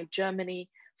delivered by Germany,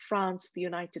 France, the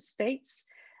United States.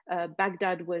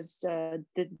 Baghdad was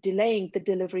delaying the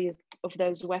delivery of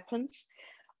those weapons,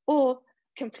 or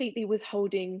completely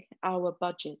withholding our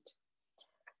budget.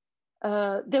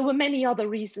 There were many other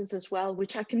reasons as well,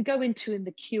 which I can go into in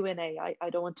the Q&A. I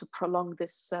don't want to prolong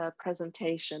this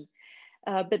presentation,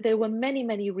 but there were many,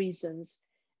 many reasons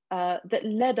that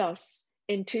led us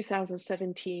in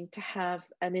 2017 to have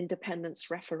an independence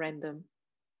referendum.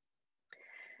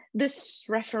 This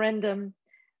referendum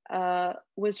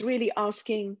was really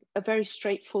asking a very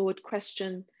straightforward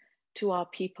question to our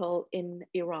people in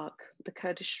Iraq, the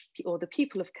Kurdish, or the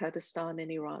people of Kurdistan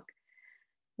in Iraq.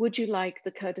 Would you like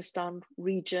the Kurdistan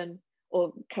region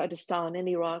or Kurdistan in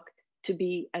Iraq to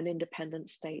be an independent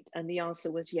state? And the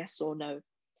answer was yes or no.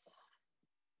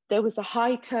 There was a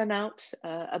high turnout,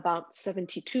 about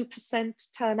 72%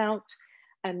 turnout,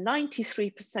 and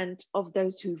 93% of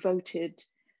those who voted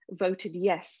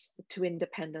yes to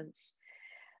independence.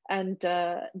 And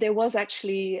there was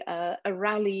actually a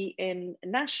rally in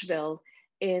Nashville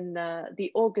in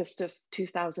the August of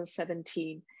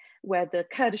 2017, where the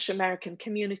Kurdish American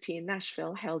community in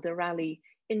Nashville held a rally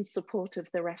in support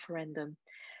of the referendum.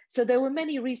 So there were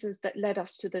many reasons that led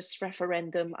us to this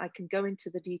referendum. I can go into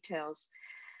the details.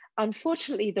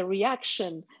 Unfortunately, the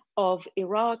reaction of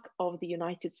Iraq, of the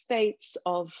United States,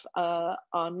 of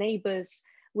our neighbors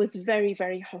was very,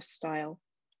 very hostile.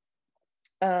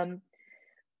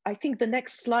 I think the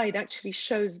next slide actually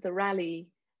shows the rally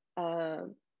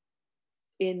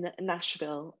in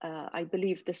Nashville. I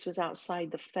believe this was outside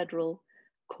the federal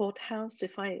courthouse,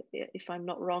 if I'm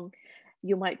not wrong.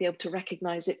 You might be able to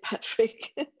recognize it,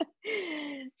 Patrick.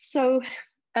 So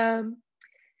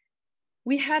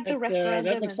we had the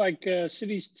referendum. That looks like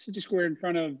City Square in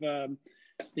front of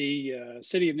the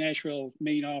City of Nashville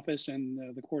main office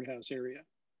and the courthouse area.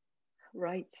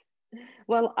 Right.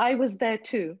 Well, I was there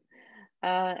too.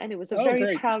 And it was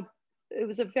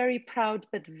a very proud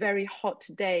but very hot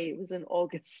day. It was in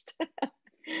August.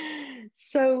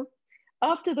 So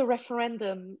after the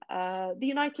referendum, the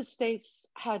United States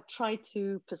had tried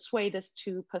to persuade us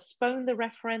to postpone the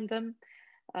referendum,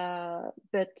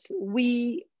 but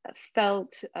we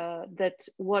felt that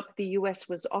what the US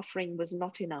was offering was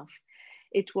not enough.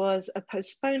 It was a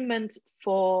postponement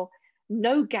for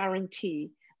no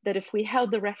guarantee that if we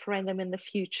held the referendum in the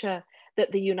future,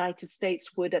 that the United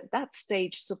States would at that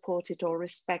stage support it or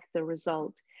respect the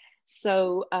result.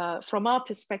 So from our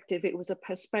perspective, it was a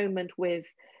postponement with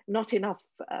not enough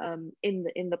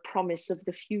in the promise of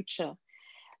the future.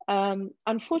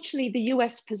 Unfortunately, the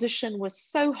US position was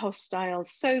so hostile,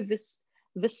 so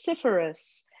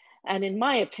vociferous, and in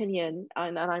my opinion,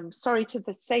 and I'm sorry to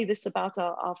say this about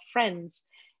our friends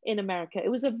in America,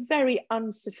 it was a very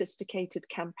unsophisticated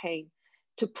campaign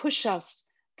to push us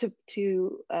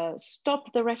to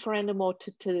stop the referendum or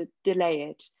to delay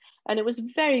it. And it was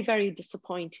very, very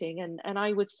disappointing. And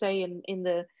I would say in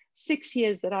the 6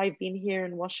 years that I've been here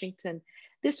in Washington,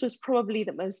 this was probably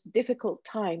the most difficult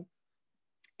time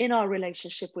in our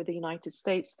relationship with the United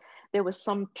States. There were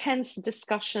some tense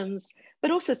discussions,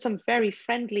 but also some very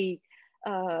friendly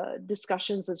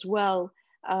discussions as well.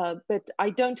 But I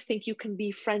don't think you can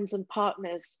be friends and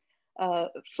partners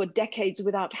for decades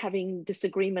without having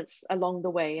disagreements along the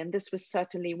way. And this was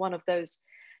certainly one of those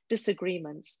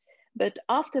disagreements. But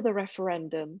after the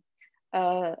referendum,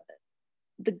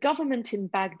 the government in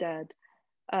Baghdad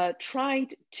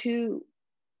tried to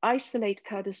isolate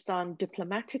Kurdistan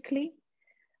diplomatically.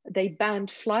 They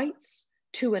banned flights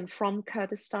to and from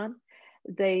Kurdistan.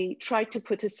 They tried to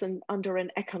put us under an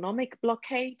economic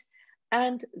blockade,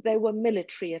 and there were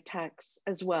military attacks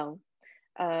as well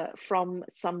from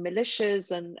some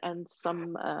militias and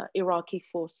some Iraqi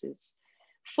forces.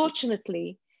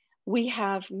 Fortunately, we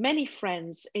have many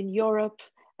friends in Europe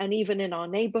and even in our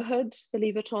neighborhood,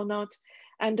 believe it or not,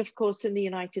 and of course in the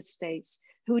United States,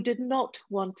 who did not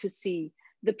want to see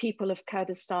the people of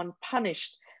Kurdistan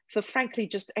punished for frankly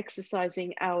just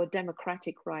exercising our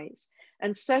democratic rights,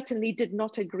 and certainly did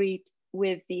not agree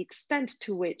with the extent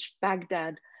to which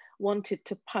Baghdad wanted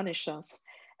to punish us.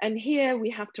 And here we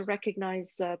have to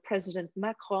recognize President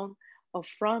Macron of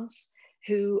France,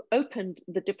 who opened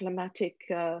the diplomatic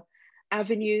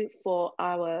avenue for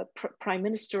our prime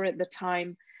minister at the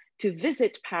time to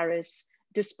visit Paris,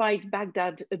 despite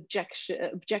Baghdad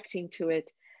objecting to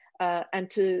it, and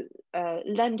to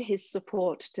lend his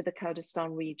support to the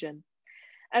Kurdistan region.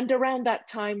 And around that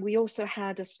time, we also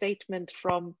had a statement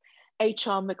from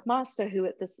H.R. McMaster, who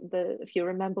if you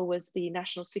remember, was the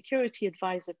National Security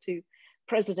Advisor to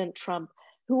President Trump,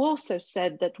 who also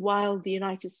said that while the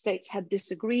United States had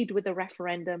disagreed with the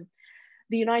referendum,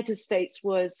 the United States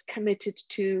was committed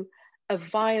to a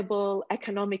viable,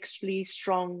 economically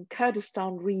strong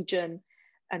Kurdistan region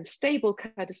and stable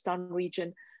Kurdistan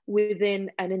region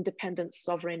within an independent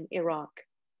sovereign Iraq.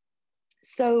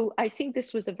 So I think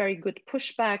this was a very good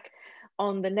pushback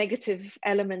on the negative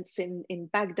elements in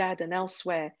Baghdad and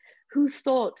elsewhere, who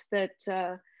thought that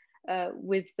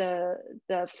with the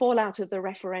fallout of the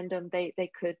referendum,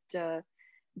 they could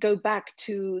go back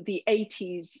to the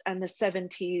 80s and the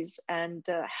 70s and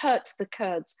hurt the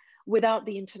Kurds without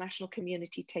the international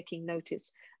community taking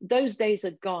notice. Those days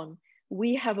are gone.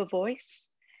 We have a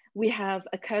voice. We have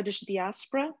a Kurdish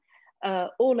diaspora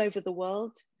all over the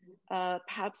world,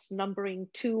 perhaps numbering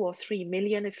 2 or 3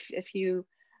 million. If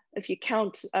you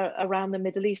count around the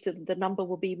Middle East, the number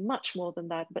will be much more than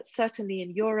that. But certainly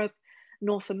in Europe,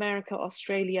 North America,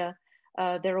 Australia,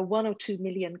 there are 1 or 2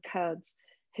 million Kurds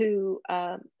who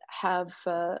have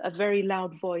a very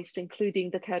loud voice,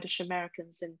 including the Kurdish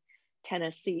Americans in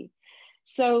Tennessee.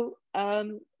 So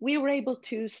we were able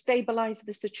to stabilize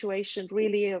the situation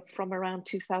really from around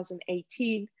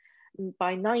 2018.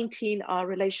 By 19, our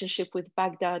relationship with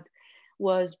Baghdad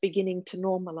was beginning to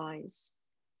normalize.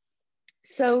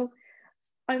 So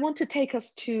I want to take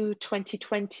us to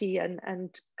 2020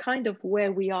 and kind of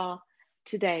where we are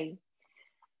today.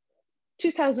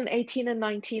 2018 and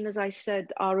 19, as I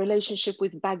said, our relationship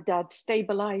with Baghdad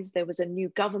stabilized. There was a new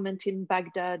government in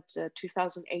Baghdad.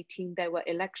 2018, there were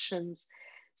elections.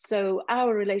 So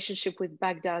our relationship with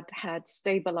Baghdad had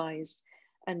stabilized.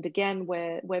 And again,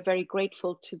 we're very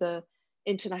grateful to the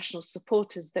international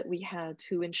supporters that we had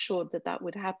who ensured that that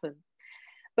would happen.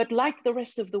 But like the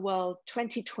rest of the world,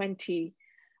 2020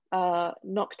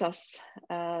 knocked us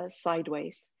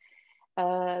sideways.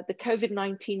 The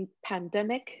COVID-19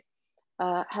 pandemic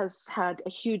has had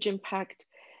a huge impact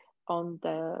on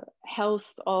the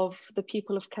health of the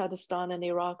people of Kurdistan and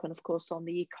Iraq, and of course on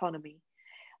the economy.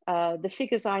 The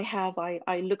figures I have,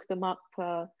 I looked them up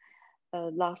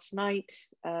last night,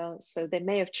 so they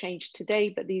may have changed today,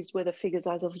 but these were the figures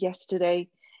as of yesterday.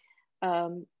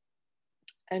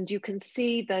 And you can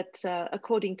see that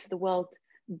according to the World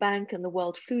Bank and the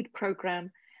World Food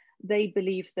Programme, they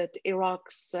believe that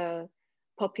Iraq's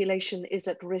population is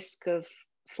at risk of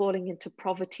falling into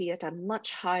poverty at a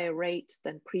much higher rate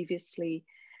than previously.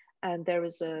 And there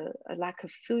is a lack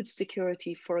of food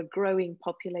security for a growing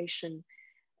population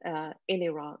in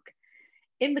Iraq.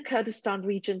 In the Kurdistan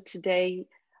region today,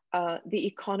 the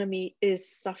economy is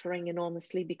suffering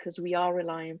enormously because we are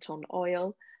reliant on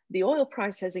oil. The oil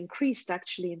price has increased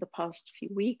actually in the past few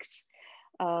weeks.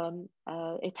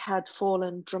 It had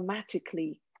fallen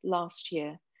dramatically last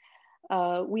year.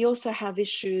 We also have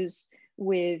issues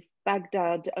with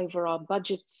Baghdad over our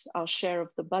budget, our share of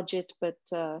the budget, but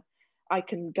I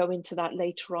can go into that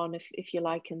later on if you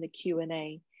like in the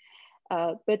Q&A.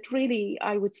 But really,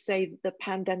 I would say the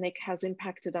pandemic has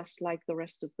impacted us like the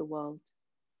rest of the world.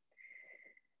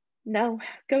 Now,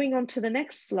 going on to the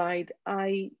next slide,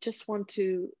 I just want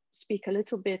to speak a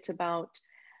little bit about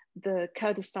the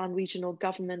Kurdistan Regional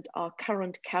Government, our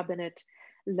current cabinet,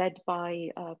 led by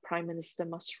Prime Minister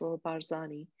Masroor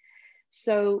Barzani.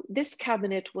 So this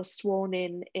cabinet was sworn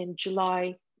in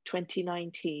July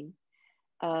 2019.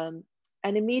 And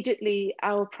immediately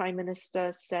our Prime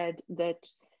Minister said that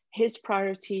his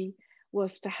priority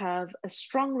was to have a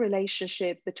strong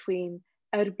relationship between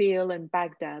Erbil and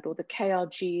Baghdad, or the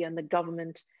KRG and the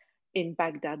government in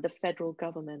Baghdad, the federal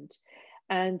government.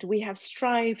 And we have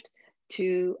strived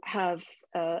to have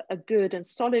a good and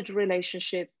solid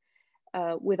relationship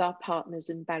with our partners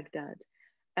in Baghdad.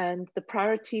 And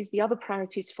the other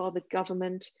priorities for the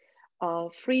government are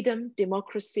freedom,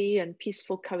 democracy, and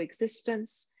peaceful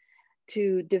coexistence,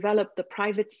 to develop the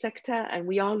private sector, and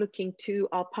we are looking to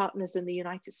our partners in the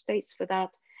United States for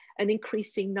that. An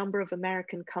increasing number of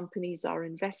American companies are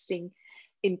investing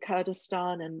in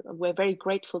Kurdistan, and we're very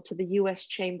grateful to the US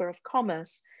Chamber of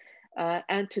Commerce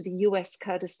and to the US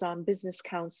Kurdistan Business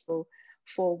Council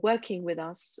for working with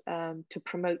us to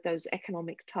promote those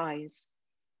economic ties.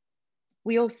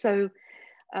 We also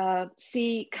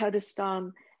see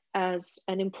Kurdistan as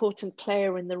an important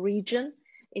player in the region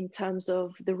in terms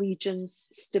of the region's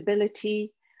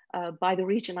stability. By the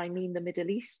region, I mean the Middle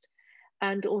East.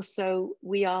 And also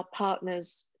we are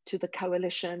partners to the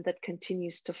coalition that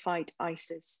continues to fight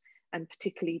ISIS, and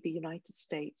particularly the United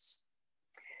States.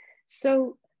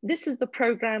 So this is the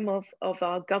program of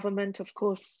our government. Of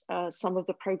course, some of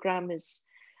the program is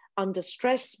under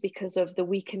stress because of the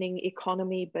weakening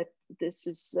economy, but this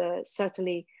is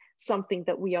certainly something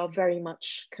that we are very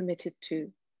much committed to.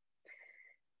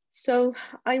 So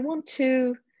I want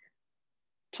to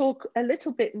talk a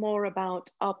little bit more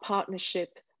about our partnership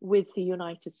with the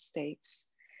United States.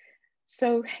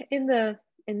 So in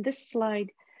this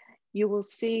slide, you will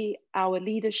see our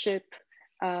leadership.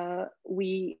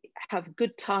 We have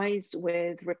good ties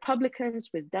with Republicans,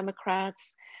 with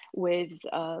Democrats, with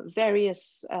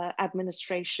various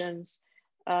administrations.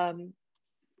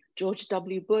 George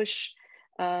W. Bush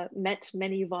met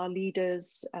many of our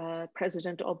leaders,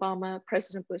 President Obama,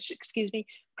 President Bush, excuse me,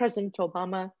 President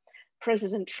Obama.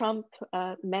 President Trump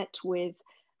met with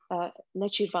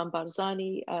Nechirvan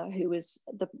Barzani, who is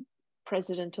the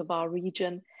president of our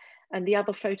region. And the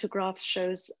other photograph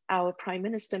shows our Prime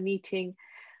Minister meeting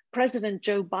President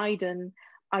Joe Biden,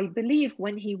 I believe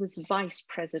when he was vice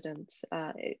president.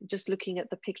 Just looking at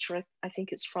the picture, I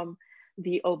think it's from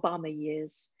the Obama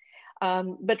years.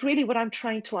 But really what I'm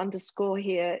trying to underscore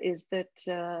here is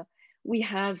that we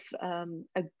have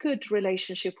a good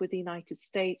relationship with the United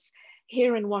States.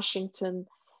 Here in Washington,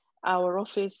 our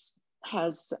office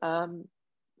has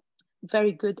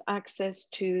very good access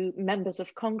to members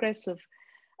of Congress of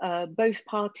both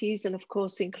parties, and of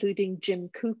course, including Jim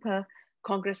Cooper,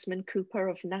 Congressman Cooper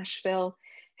of Nashville,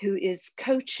 who is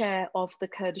co-chair of the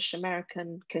Kurdish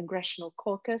American Congressional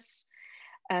Caucus,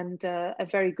 and a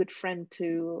very good friend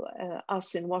to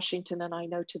us in Washington, and I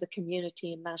know to the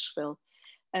community in Nashville.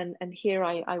 And here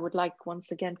I would like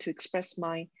once again to express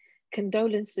my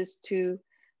condolences to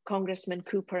Congressman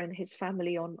Cooper and his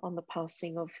family on the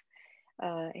passing of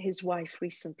his wife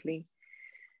recently.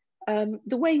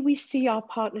 The way we see our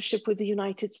partnership with the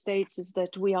United States is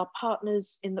that we are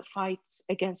partners in the fight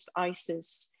against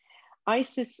ISIS.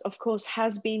 ISIS, of course,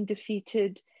 has been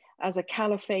defeated as a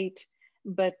caliphate,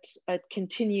 but it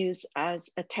continues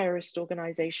as a terrorist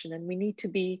organization, and we need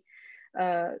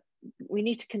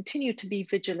to continue to be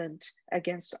vigilant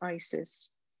against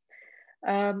ISIS.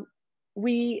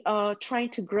 We are trying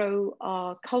to grow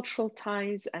our cultural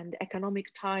ties and economic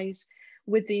ties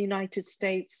with the United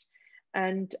States.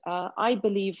 And I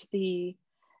believe the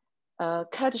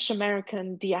Kurdish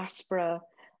American diaspora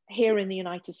here in the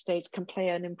United States can play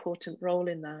an important role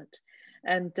in that.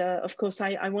 And of course,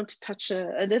 I want to touch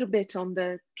a little bit on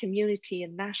the community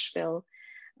in Nashville,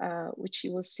 which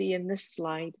you will see in this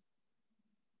slide.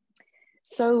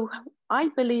 So I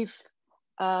believe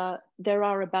there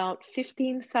are about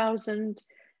 15,000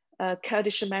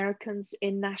 Kurdish Americans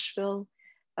in Nashville.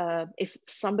 If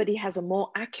somebody has a more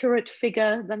accurate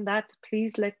figure than that,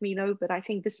 please let me know, but I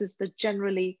think this is the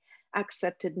generally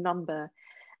accepted number.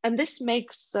 And this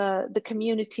makes the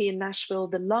community in Nashville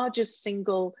the largest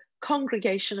single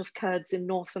congregation of Kurds in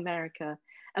North America.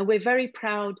 And we're very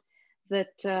proud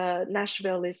that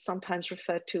Nashville is sometimes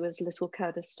referred to as Little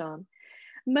Kurdistan.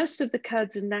 Most of the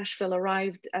Kurds in Nashville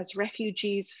arrived as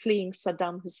refugees fleeing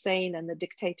Saddam Hussein and the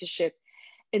dictatorship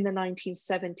in the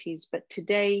 1970s, but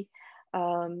today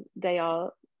they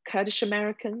are Kurdish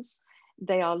Americans.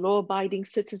 They are law-abiding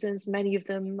citizens, many of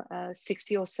them,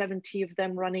 60 or 70 of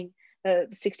them running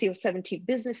 60 or 70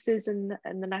 businesses in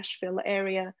the Nashville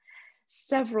area,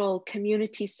 several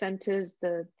community centers,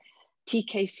 the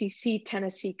TKCC,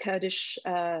 Tennessee Kurdish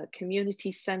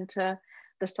Community Center,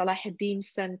 the Salahuddin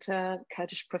Center,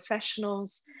 Kurdish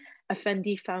Professionals,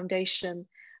 Effendi Foundation.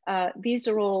 These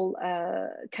are all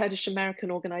Kurdish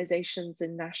American organizations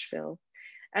in Nashville.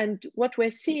 And what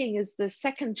we're seeing is the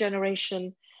second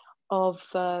generation of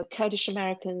Kurdish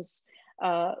Americans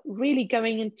really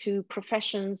going into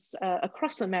professions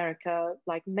across America,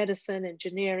 like medicine,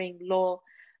 engineering, law,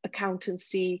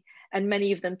 accountancy, and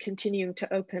many of them continuing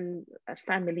to open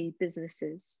family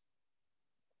businesses.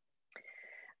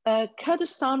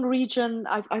 Kurdistan region,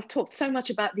 I've talked so much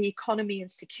about the economy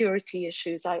and security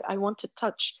issues. I want to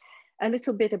touch a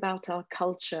little bit about our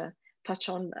culture, touch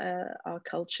on our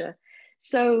culture.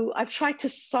 So I've tried to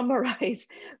summarize,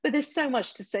 but there's so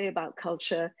much to say about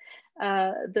culture.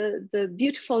 The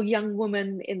beautiful young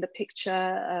woman in the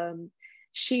picture,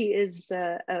 she is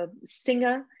a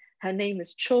singer. Her name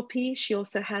is Chopi. She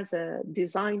also has a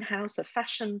design house, a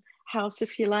fashion house,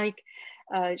 if you like.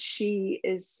 She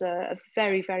is a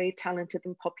very, very talented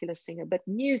and popular singer, but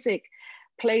music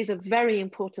plays a very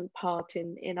important part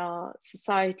in our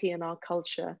society and our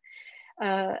culture.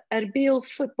 Erbil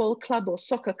Football Club, or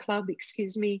Soccer Club,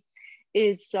 excuse me,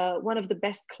 is one of the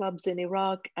best clubs in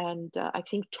Iraq, and I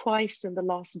think twice in the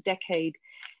last decade,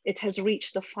 it has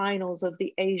reached the finals of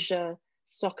the Asia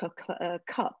Soccer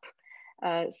Cup.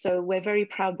 So we're very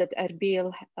proud that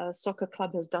Erbil Soccer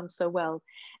Club has done so well.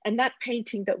 And that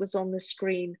painting that was on the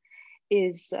screen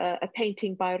is a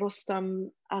painting by Rostam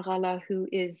Aghala, who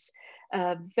is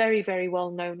a very, very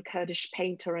well-known Kurdish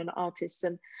painter and artist.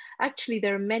 And actually,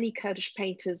 there are many Kurdish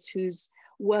painters whose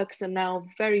works are now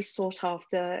very sought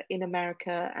after in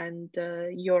America and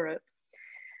Europe.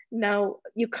 Now,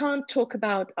 you can't talk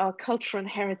about our culture and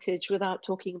heritage without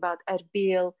talking about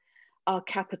Erbil, our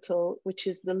capital, which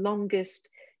is the longest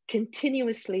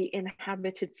continuously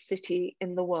inhabited city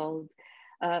in the world.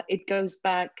 It goes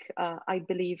back, I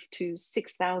believe, to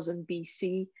 6000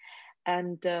 BC,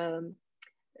 and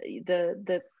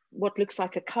what looks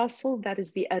like a castle, that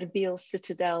is the Erbil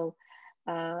citadel.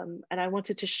 And I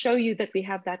wanted to show you that we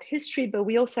have that history, but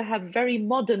we also have very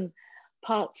modern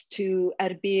parts to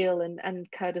Erbil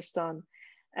and Kurdistan.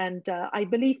 And I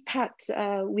believe, Pat,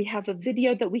 we have a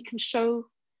video that we can show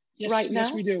right now.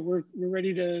 Yes, we do. We're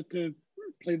ready to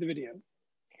play the video.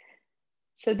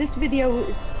 So this video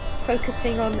is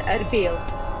focusing on Erbil.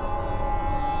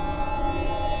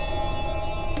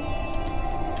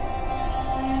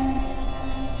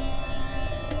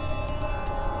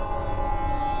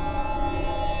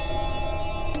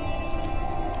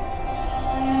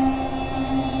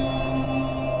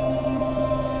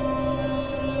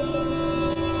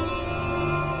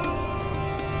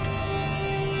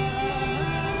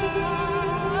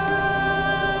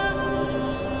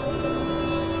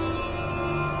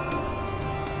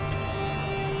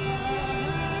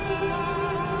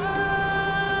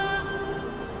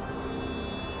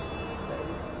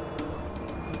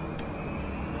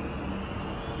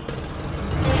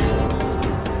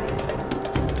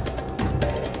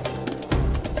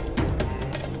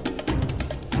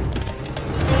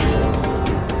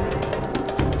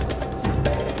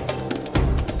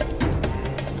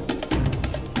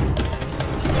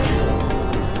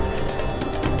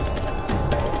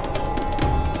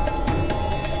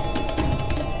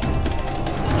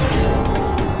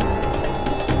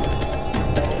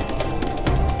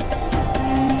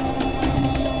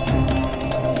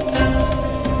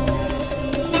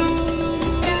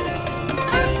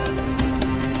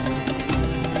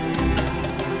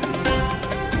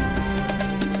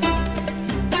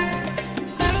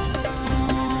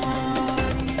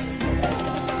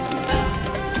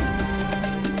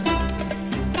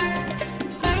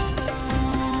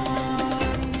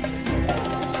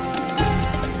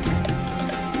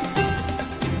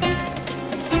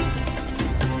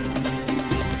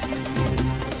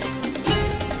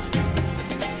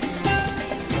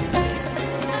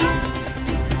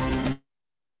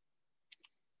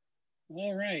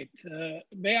 All right,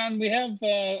 Bayan, we have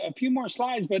a few more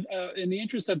slides, but in the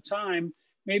interest of time,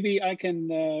 maybe I can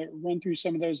run through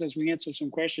some of those as we answer some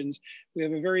questions. We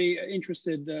have a very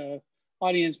interested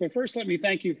audience, but first let me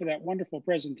thank you for that wonderful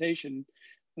presentation.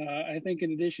 I think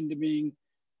in addition to being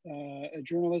a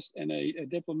journalist and a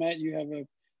diplomat, you have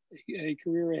a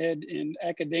career ahead in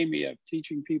academia,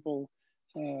 teaching people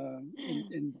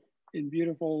in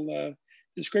beautiful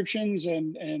descriptions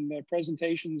and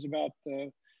presentations about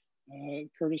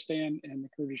Kurdistan and the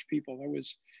Kurdish people. That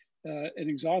was an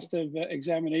exhaustive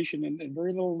examination in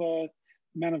very little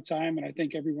amount of time, and I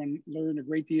think everyone learned a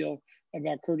great deal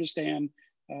about Kurdistan,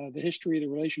 the history, the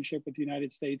relationship with the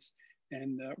United States,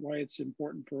 and why it's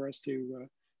important for us to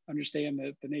understand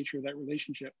the nature of that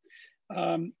relationship.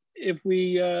 If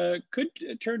we could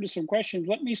turn to some questions,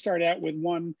 let me start out with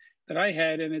one that I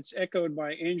had, and it's echoed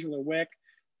by Angela Weck,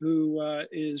 who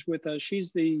is with us.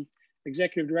 She's the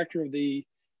executive director of the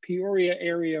Peoria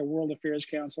Area World Affairs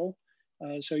Council.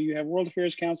 So you have World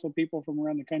Affairs Council people from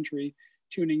around the country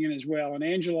tuning in as well. And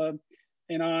Angela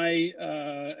and I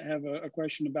have a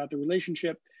question about the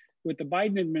relationship with the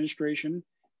Biden administration.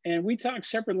 And we talked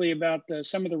separately about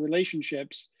some of the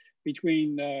relationships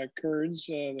between Kurds,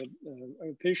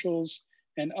 officials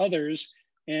and others,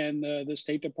 and the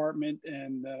State Department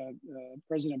and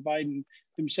President Biden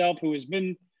himself, who has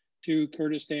been to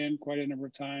Kurdistan quite a number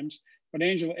of times. But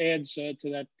Angela adds to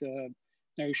that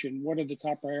notion, what are the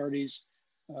top priorities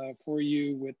for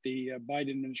you with the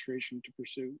Biden administration to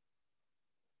pursue?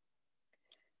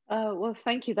 Well,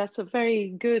 thank you. That's a very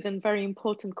good and very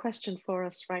important question for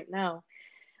us right now.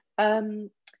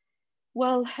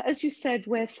 Well, as you said,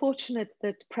 we're fortunate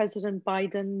that President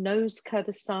Biden knows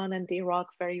Kurdistan and Iraq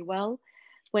very well.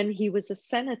 When he was a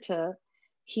senator,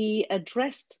 he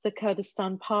addressed the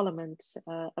Kurdistan parliament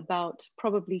about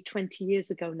probably 20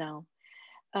 years ago now.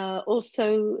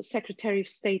 Also, Secretary of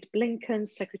State Blinken,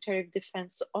 Secretary of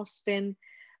Defense Austin,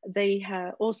 they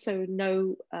also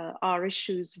know our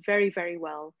issues very, very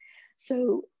well.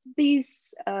 So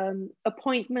these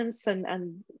appointments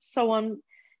and so on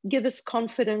give us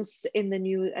confidence in the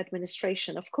new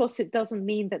administration. Of course, it doesn't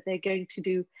mean that they're going to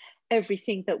do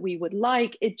everything that we would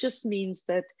like. It just means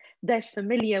that they're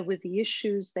familiar with the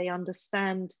issues, they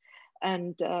understand,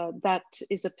 and that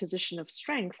is a position of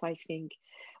strength, I think.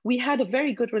 We had a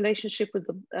very good relationship with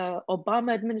the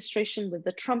Obama administration, with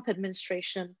the Trump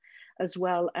administration as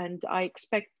well, and I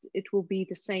expect it will be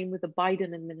the same with the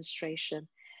Biden administration.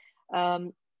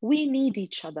 We need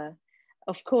each other.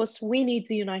 Of course, we need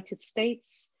the United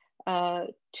States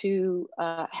to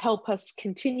help us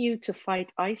continue to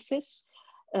fight ISIS.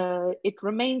 It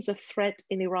remains a threat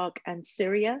in Iraq and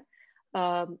Syria.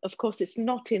 Of course, it's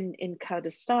not in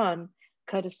Kurdistan.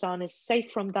 Kurdistan is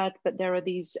safe from that, but there are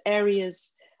these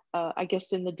areas, I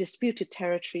guess, in the disputed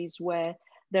territories where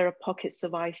there are pockets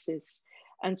of ISIS.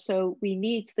 And so we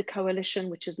need the coalition,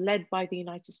 which is led by the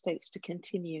United States, to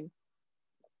continue.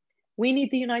 We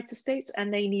need the United States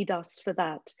and they need us for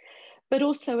that. But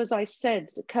also, as I said,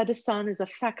 Kurdistan is a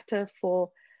factor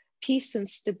for peace and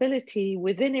stability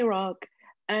within Iraq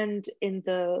and in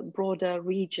the broader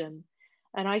region.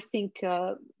 And I think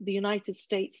the United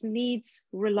States needs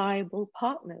reliable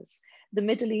partners. The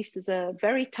Middle East is a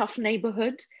very tough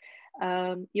neighborhood.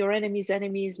 Your enemy's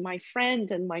enemy is my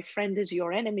friend, and my friend is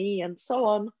your enemy, and so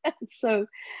on. And so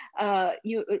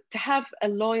to have a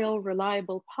loyal,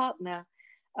 reliable partner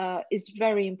is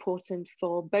very important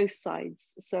for both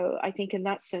sides. So I think in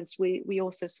that sense, we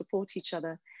also support each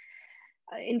other.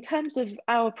 In terms of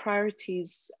our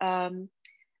priorities,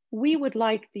 we would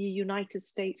like the United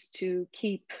States to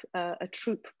keep a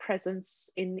troop presence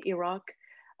in Iraq.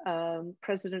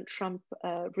 President Trump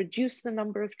reduced the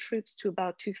number of troops to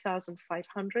about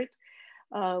 2,500.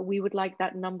 We would like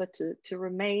that number to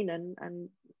remain and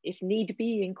if need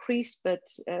be, increase, but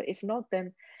if not,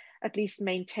 then at least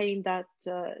maintain that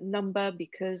number,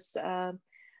 because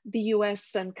the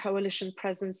US and coalition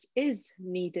presence is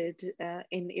needed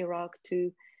in Iraq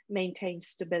to maintain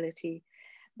stability.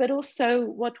 But also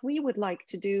what we would like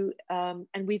to do,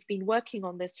 and we've been working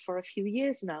on this for a few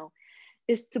years now,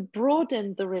 is to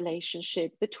broaden the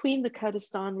relationship between the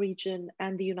Kurdistan region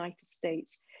and the United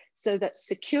States, so that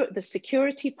the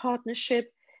security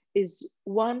partnership is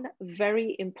one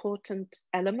very important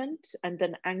element and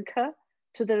an anchor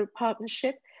to the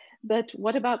partnership. But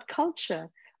what about culture?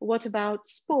 What about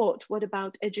sport? What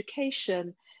about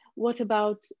education? What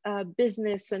about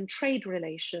business and trade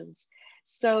relations?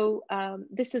 So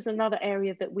this is another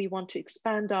area that we want to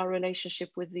expand our relationship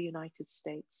with the United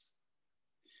States.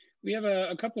 We have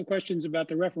a couple of questions about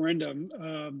the referendum.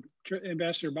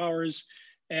 Ambassador Bowers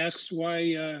asks,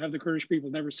 why have the Kurdish people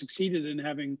never succeeded in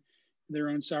having their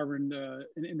own sovereign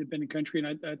and independent country?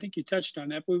 And I think you touched on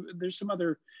that, but there's some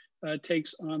other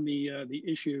takes on the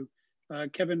issue.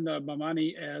 Kevin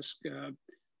Bamani asked,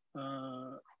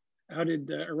 how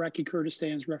did Iraqi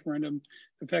Kurdistan's referendum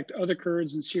affect other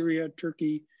Kurds in Syria,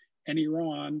 Turkey, and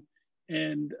Iran?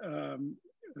 And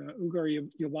Ugar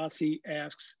Yabasi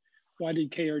asks, why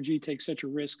did KRG take such a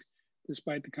risk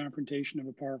despite the confrontation of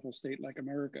a powerful state like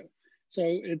America? So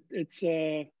it's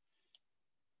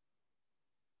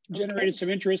generated some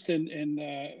interest in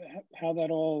how that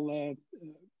all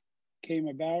came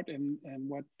about and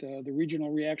what the regional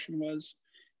reaction was,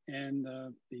 and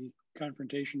the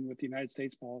confrontation with the United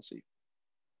States policy.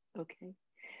 Okay,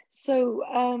 so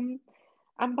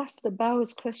Ambassador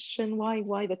Bauer's question,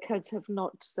 why the Kurds have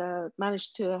not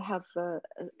managed to have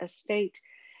a state.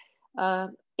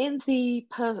 In the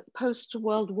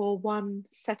post-World War I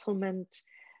settlement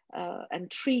and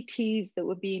treaties that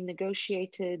were being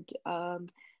negotiated,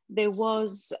 there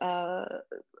was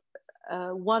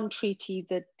one treaty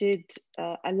that did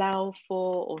allow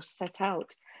for or set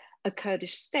out a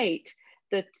Kurdish state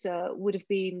that would have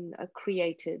been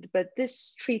created. But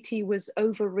this treaty was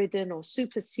overridden or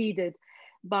superseded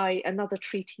by another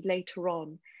treaty later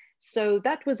on. So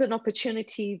that was an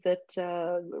opportunity that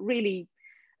really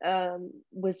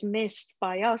was missed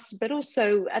by us, but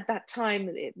also at that time,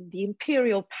 the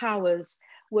imperial powers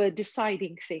were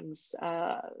deciding things.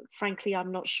 Frankly,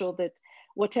 I'm not sure that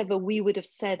whatever we would have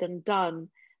said and done,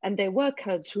 and there were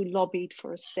Kurds who lobbied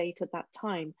for a state at that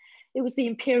time, it was the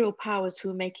imperial powers who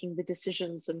were making the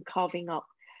decisions and carving up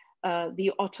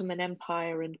the Ottoman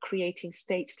Empire and creating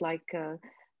states like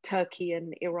Turkey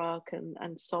and Iraq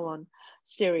and so on,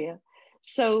 Syria.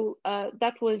 So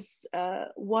that was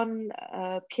one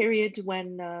period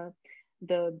when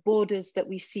the borders that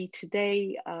we see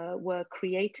today were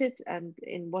created, and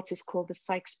in what is called the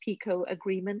Sykes-Picot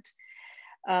Agreement.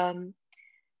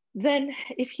 Then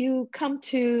if you come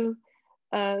to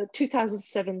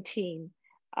 2017,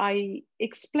 I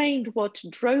explained what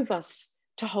drove us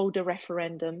to hold a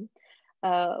referendum.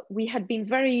 We had been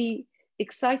very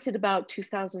excited about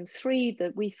 2003,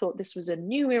 that we thought this was a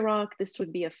new Iraq, this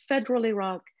would be a federal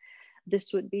Iraq.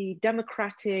 this would be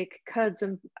democratic, Kurds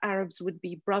and Arabs would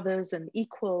be brothers and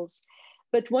equals.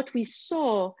 But what we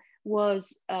saw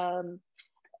was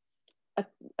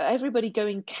everybody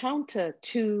going counter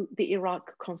to the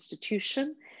Iraq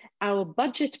constitution, our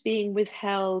budget being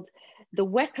withheld, the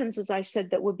weapons, as I said,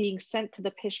 that were being sent to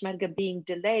the Peshmerga being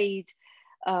delayed.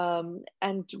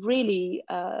 And really,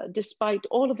 despite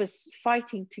all of us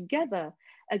fighting together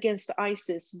against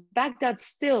ISIS, Baghdad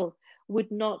still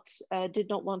did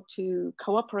not want to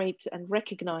cooperate and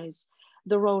recognize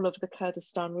the role of the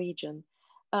Kurdistan region.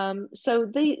 So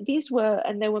these were,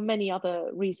 and there were many other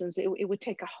reasons. It would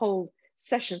take a whole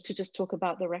session to just talk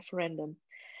about the referendum.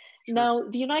 Sure. Now,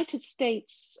 the United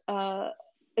States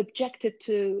objected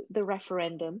to the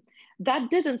referendum. That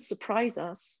didn't surprise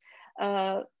us.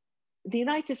 The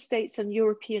United States and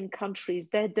European countries,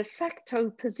 their de facto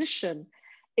position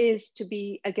is to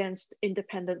be against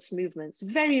independence movements.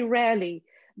 Very rarely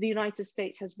the United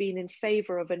States has been in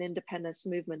favor of an independence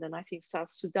movement, and I think South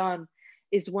Sudan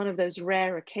is one of those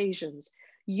rare occasions.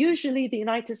 Usually the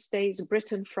United States,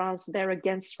 Britain, France, they're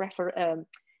against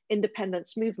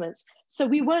independence movements. So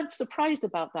we weren't surprised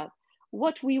about that.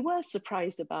 What we were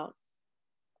surprised about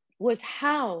was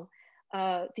how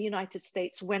the United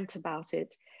States went about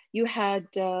it. You had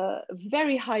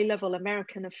very high-level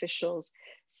American officials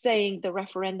saying the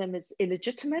referendum is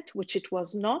illegitimate, which it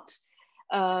was not,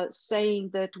 saying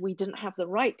that we didn't have the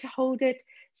right to hold it,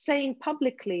 saying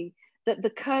publicly that the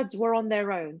Kurds were on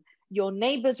their own. Your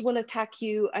neighbors will attack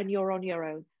you and you're on your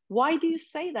own. Why do you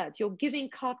say that? You're giving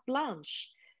carte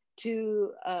blanche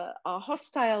to our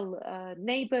hostile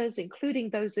neighbors, including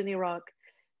those in Iraq,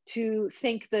 to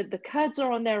think that the Kurds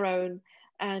are on their own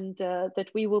and that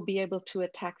we will be able to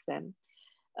attack them.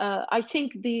 I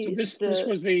think this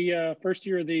was the first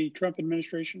year of the Trump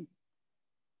administration?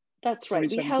 That's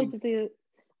right.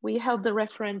 We held the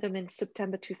referendum in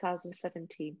September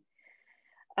 2017.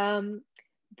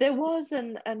 There was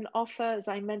an offer, as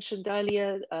I mentioned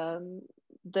earlier,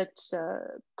 that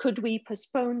could we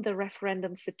postpone the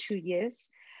referendum for 2 years?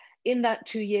 In that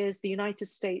 2 years, the United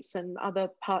States and other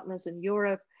partners in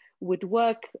Europe would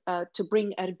work to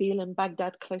bring Erbil and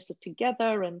Baghdad closer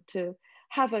together and to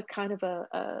have a kind of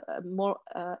a more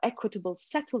equitable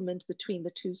settlement between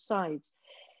the two sides.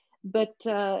 But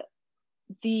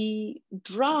the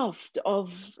draft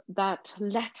of that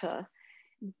letter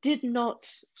did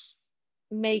not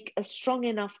make a strong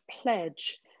enough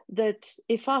pledge that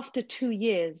if after 2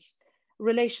 years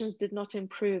relations did not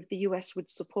improve, the US would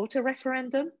support a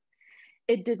referendum.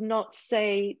 It did not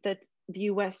say that the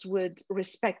US would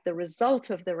respect the result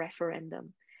of the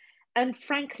referendum. And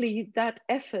frankly, that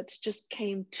effort just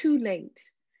came too late.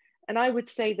 And I would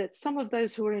say that some of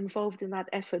those who were involved in that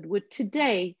effort would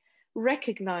today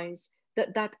recognize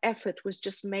that that effort was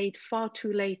just made far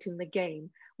too late in the game.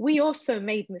 We also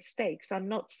made mistakes. I'm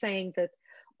not saying that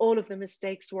all of the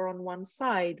mistakes were on one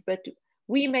side, but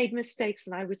we made mistakes,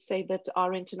 and I would say that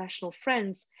our international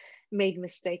friends made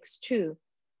mistakes too.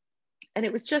 And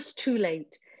it was just too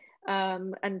late.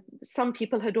 And some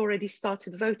people had already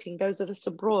started voting. Those of us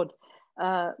abroad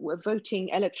were voting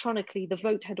electronically. The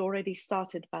vote had already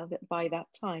started by that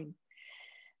time.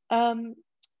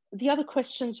 The other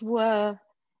questions were,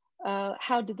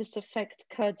 how did this affect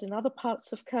Kurds in other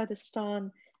parts of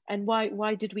Kurdistan? And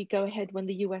why did we go ahead when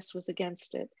the US was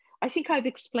against it? I think I've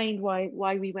explained why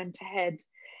we went ahead.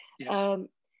 Yes.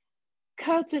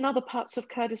 Kurds in other parts of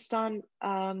Kurdistan,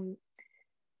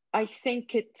 I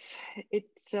think it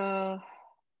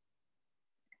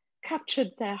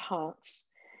captured their hearts.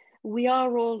 We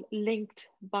are all linked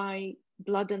by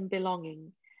blood and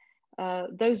belonging.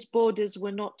 Those borders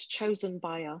were not chosen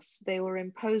by us. They were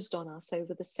imposed on us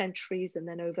over the centuries and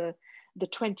then over the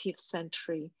 20th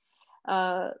century.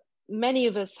 Many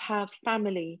of us have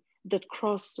family that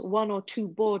cross one or two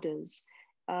borders.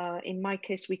 In my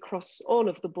case, we cross all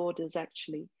of the borders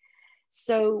actually.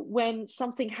 So when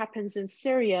something happens in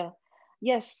Syria,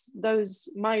 yes,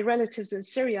 my relatives in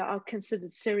Syria are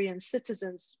considered Syrian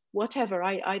citizens, whatever,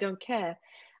 I don't care.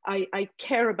 I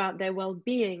care about their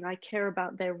well-being. I care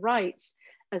about their rights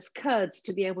as Kurds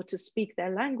to be able to speak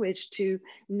their language, to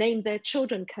name their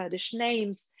children Kurdish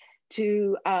names,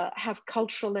 to have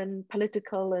cultural and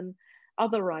political and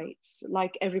other rights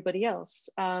like everybody else.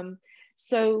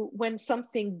 So when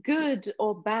something good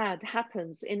or bad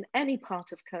happens in any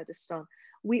part of Kurdistan,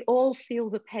 we all feel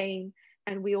the pain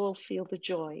and we all feel the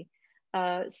joy.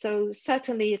 So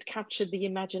certainly it captured the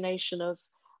imagination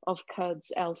of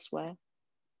Kurds elsewhere.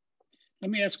 Let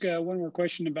me ask one more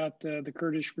question about the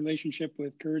Kurdish relationship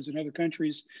with Kurds in other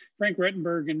countries. Frank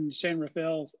Rettenberg in San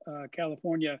Rafael,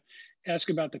 California,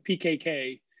 asked about the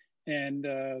PKK and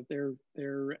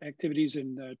their activities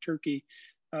in Turkey.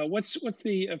 What's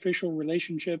the official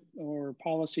relationship or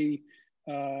policy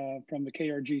from the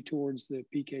KRG towards the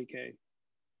PKK?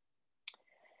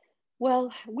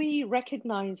 Well, we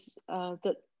recognize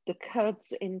that the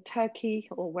Kurds in Turkey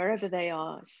or wherever they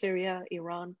are, Syria,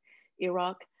 Iran,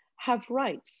 Iraq, have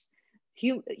rights.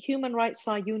 Human rights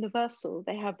are universal.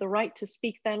 They have the right to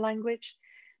speak their language.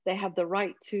 They have the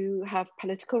right to have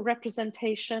political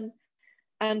representation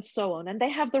and so on. And they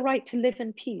have the right to live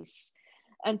in peace.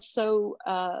 And so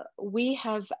we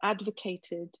have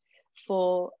advocated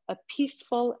for a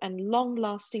peaceful and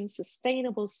long-lasting,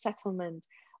 sustainable settlement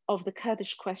of the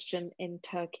Kurdish question in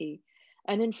Turkey.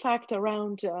 And in fact,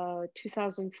 around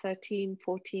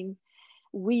 2013-14,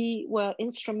 we were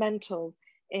instrumental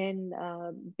in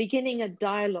beginning a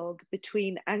dialogue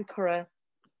between Ankara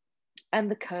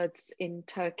and the Kurds in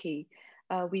Turkey.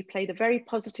 We played a very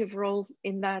positive role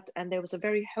in that, and there was a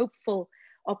very hopeful,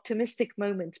 optimistic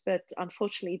moment, but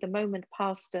unfortunately the moment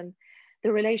passed and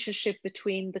the relationship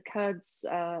between the Kurds,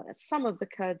 some of the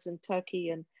Kurds in Turkey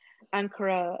and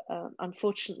Ankara,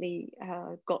 unfortunately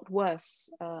got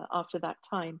worse after that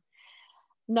time.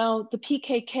 Now the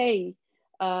PKK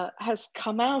has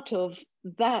come out of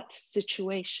that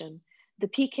situation. The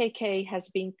PKK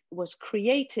was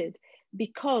created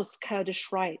because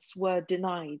Kurdish rights were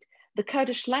denied. The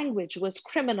Kurdish language was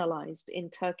criminalized in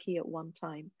Turkey at one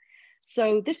time.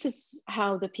 So this is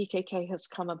how the PKK has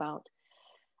come about.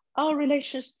 Our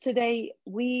relations today,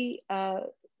 we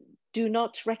do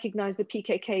not recognize the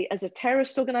PKK as a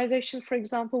terrorist organization, for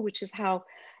example, which is how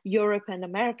Europe and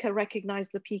America recognize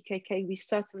the PKK. We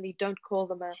certainly don't call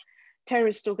them a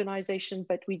terrorist organization,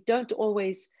 but we don't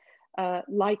always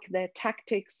like their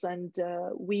tactics, and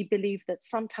we believe that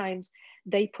sometimes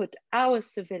they put our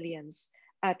civilians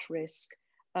at risk.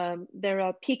 There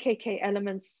are PKK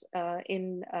elements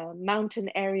in mountain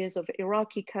areas of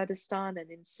Iraqi Kurdistan and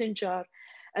in Sinjar,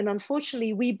 and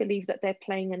unfortunately we believe that they're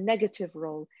playing a negative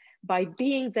role. By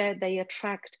being there, they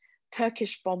attract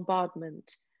Turkish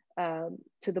bombardment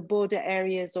to the border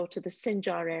areas or to the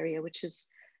Sinjar area, which is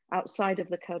outside of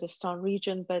the Kurdistan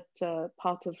region, but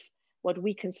part of what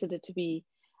we consider to be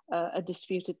a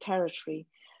disputed territory.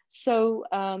 So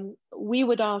we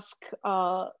would ask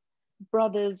our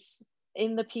brothers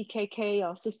in the PKK,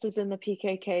 our sisters in the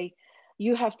PKK,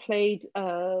 you have played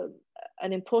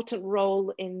an important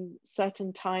role in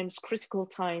certain times, critical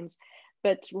times,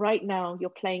 but right now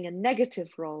you're playing a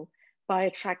negative role by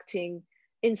attracting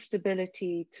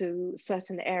instability to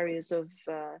certain areas of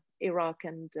Iraq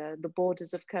and the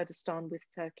borders of Kurdistan with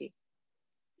Turkey.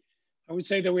 I would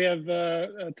say that we have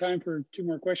time for 2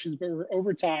 more questions, but we're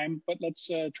over time, but let's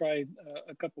try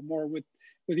a couple more. With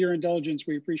your indulgence,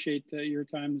 we appreciate your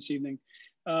time this evening.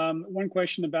 One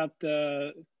question about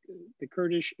the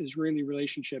Kurdish-Israeli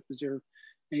relationship. Is there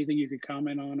anything you could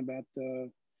comment on about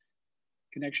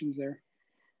connections there?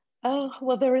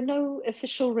 Well, there are no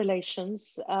official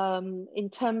relations. In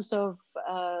terms of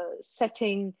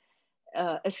setting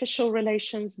official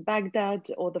relations, Baghdad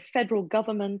or the federal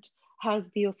government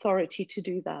has the authority to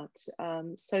do that.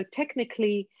 So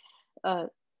technically,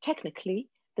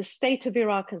 the state of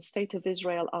Iraq and state of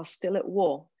Israel are still at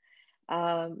war.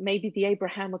 Maybe the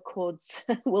Abraham Accords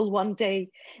will one day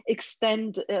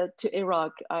extend to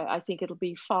Iraq. I think it'll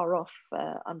be far off,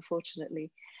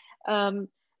 unfortunately.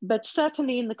 But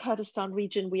certainly in the Kurdistan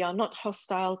region, we are not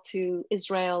hostile to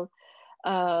Israel.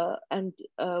 And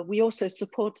we also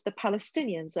support the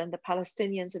Palestinians. And the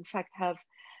Palestinians, in fact, have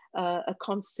a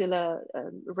consular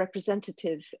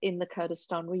representative in the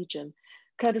Kurdistan region.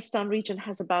 Kurdistan region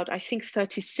has about, I think,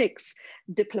 36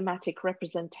 diplomatic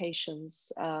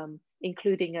representations,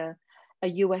 including a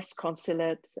US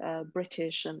consulate,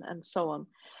 British, and so on.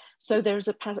 So there's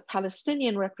a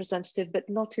Palestinian representative, but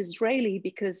not Israeli,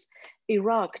 because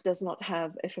Iraq does not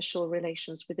have official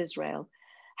relations with Israel.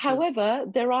 However,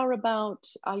 there are about,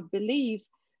 I believe,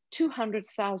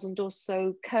 200,000 or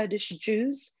so Kurdish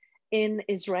Jews in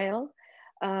Israel.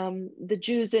 The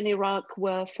Jews in Iraq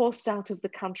were forced out of the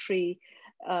country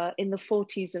in the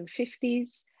 40s and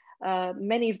 50s.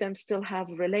 Many of them still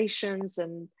have relations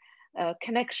and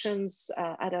connections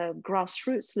at a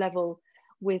grassroots level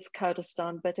with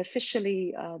Kurdistan, but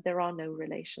officially there are no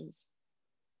relations.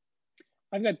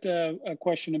 I've got a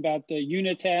question about the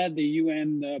UNITAD, the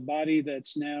UN body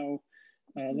that's now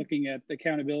looking at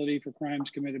accountability for crimes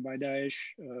committed by Daesh,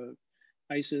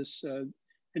 ISIS.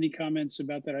 Any comments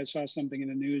about that? I saw something in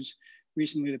the news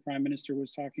recently. The Prime Minister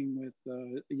was talking with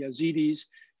Yazidis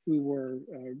who were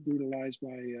brutalized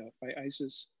by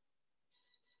ISIS.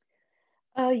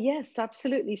 Yes,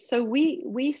 absolutely. So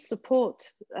we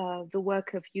support the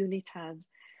work of UNITAD.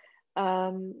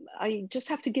 I just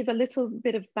have to give a little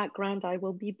bit of background. I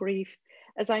will be brief.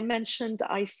 As I mentioned,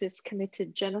 ISIS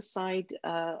committed genocide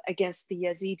against the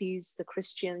Yazidis, the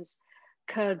Christians,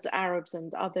 Kurds, Arabs,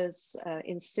 and others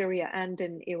in Syria and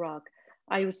in Iraq.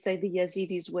 I would say the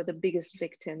Yazidis were the biggest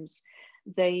victims.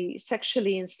 They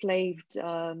sexually enslaved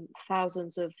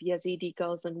thousands of Yazidi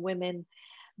girls and women.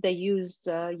 They used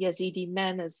Yazidi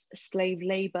men as slave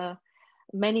labor.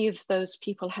 Many of those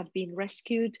people have been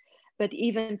rescued, but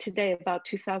even today, about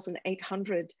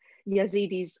 2,800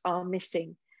 Yazidis are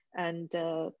missing. And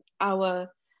our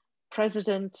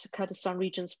president, Kurdistan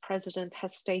Region's president,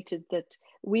 has stated that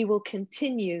we will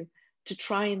continue to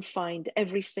try and find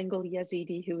every single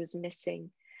Yazidi who is missing.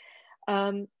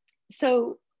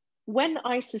 So when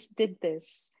ISIS did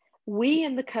this, we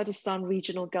in the Kurdistan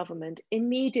regional government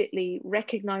immediately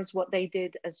recognized what they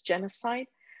did as genocide.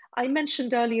 I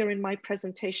mentioned earlier in my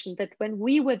presentation that when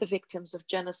we were the victims of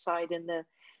genocide in the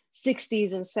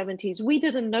 60s and 70s, we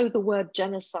didn't know the word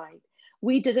genocide.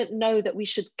 We didn't know that we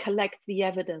should collect the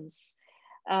evidence.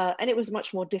 And it was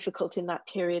much more difficult in that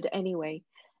period anyway.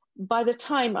 By the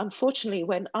time, unfortunately,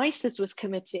 when ISIS was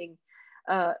committing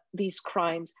these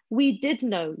crimes, we did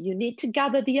know you need to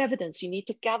gather the evidence, you need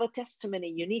to gather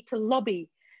testimony, you need to lobby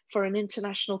for an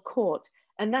international court.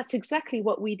 And that's exactly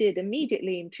what we did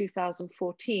immediately in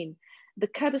 2014. The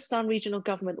Kurdistan regional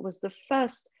government was the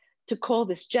first to call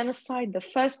this genocide, the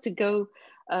first to go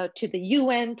to the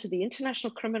UN, to the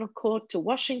International Criminal Court, to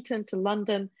Washington, to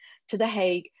London, to The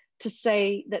Hague, to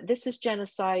say that this is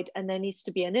genocide and there needs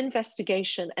to be an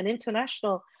investigation, an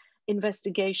international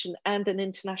investigation and an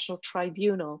international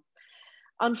tribunal.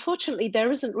 Unfortunately,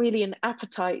 there isn't really an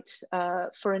appetite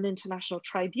for an international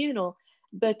tribunal,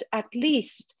 but at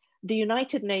least the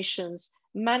United Nations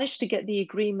managed to get the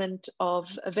agreement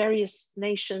of various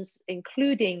nations,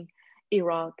 including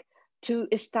Iraq, to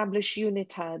establish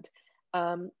UNITAD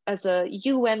as a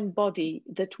UN body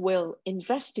that will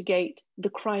investigate the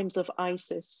crimes of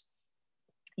ISIS.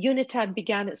 UNITAD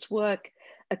began its work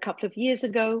a couple of years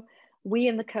ago. We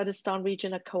in the Kurdistan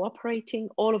region are cooperating.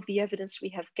 All of the evidence we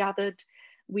have gathered,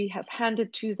 we have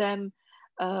handed to them.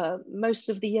 Most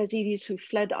of the Yazidis who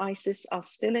fled ISIS are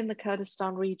still in the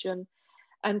Kurdistan region.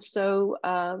 And so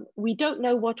we don't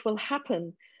know what will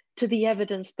happen to the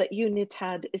evidence that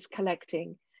UNITAD is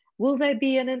collecting. Will there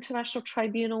be an international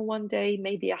tribunal one day,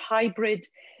 maybe a hybrid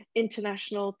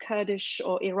international Kurdish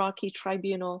or Iraqi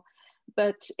tribunal?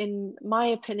 But in my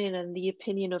opinion and the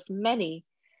opinion of many,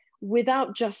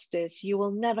 without justice, you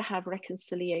will never have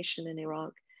reconciliation in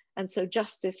Iraq. And so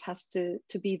justice has to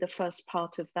be the first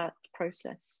part of that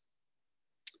process.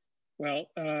 Well,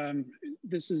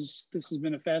 this has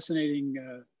been a fascinating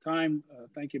time.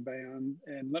 Thank you, Bayan.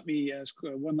 And let me ask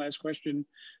one last question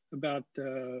about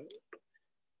the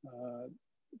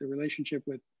relationship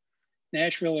with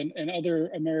Nashville and other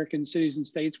American cities and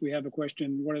states. We have a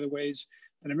question: what are the ways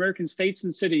that American states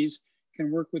and cities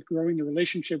can work with growing the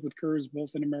relationship with Kurds,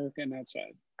 both in America and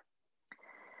outside?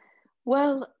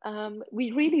 Well,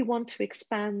 we really want to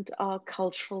expand our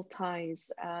cultural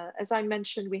ties. As I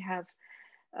mentioned, we have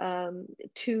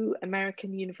 2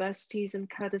 American universities in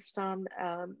Kurdistan.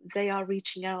 They are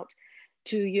reaching out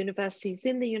to universities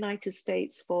in the United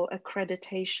States for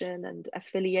accreditation and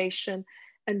affiliation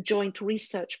and joint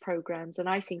research programs. And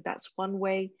I think that's one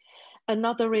way.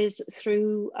 Another is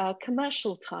through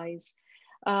commercial ties.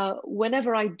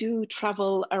 Whenever I do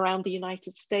travel around the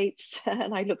United States,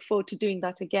 and I look forward to doing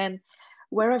that again,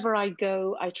 wherever I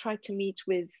go, I try to meet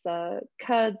with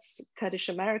Kurds, Kurdish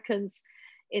Americans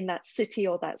in that city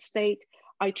or that state.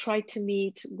 I try to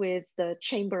meet with the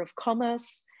Chamber of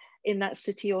Commerce in that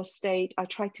city or state. I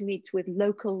try to meet with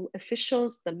local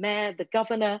officials, the mayor, the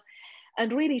governor,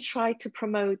 and really try to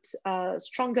promote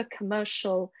stronger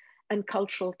commercial and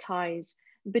cultural ties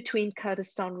between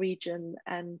Kurdistan region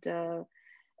and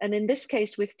in this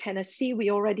case with Tennessee, we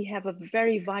already have a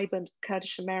very vibrant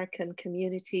Kurdish American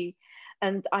community.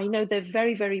 And I know they're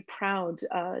very, very proud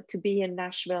to be in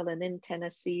Nashville and in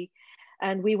Tennessee.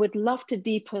 And we would love to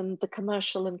deepen the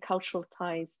commercial and cultural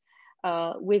ties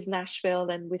with Nashville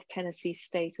and with Tennessee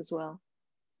State as well.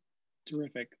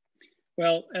 Terrific.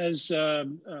 Well, as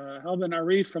Halban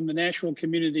Arif from the Nashville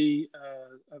community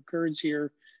of Kurds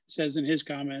here says in his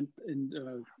comment, in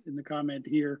the comment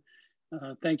here,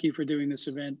 thank you for doing this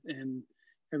event, and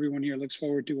everyone here looks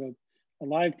forward to a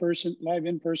live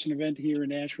in-person event here in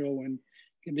Nashville when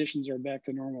conditions are back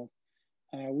to normal.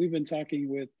 We've been talking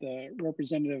with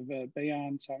Representative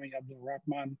Bayan Sami Abdul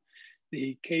Rahman,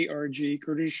 the KRG,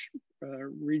 Kurdish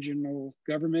Regional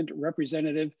Government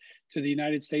Representative to the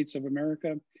United States of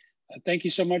America. Thank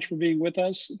you so much for being with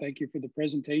us. Thank you for the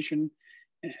presentation.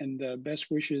 And best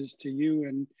wishes to you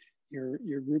and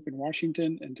your group in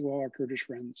Washington and to all our Kurdish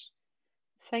friends.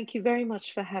 Thank you very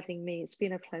much for having me. It's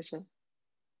been a pleasure.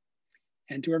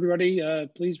 And to everybody,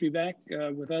 please be back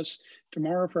with us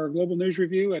tomorrow for our Global News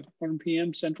Review at 1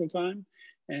 p.m. Central Time.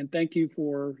 And thank you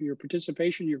for your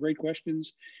participation, your great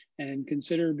questions, and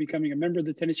consider becoming a member of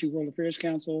the Tennessee World Affairs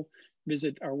Council.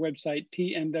 Visit our website,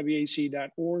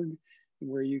 tnwac.org,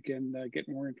 where you can get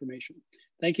more information.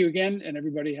 Thank you again, and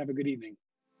everybody have a good evening.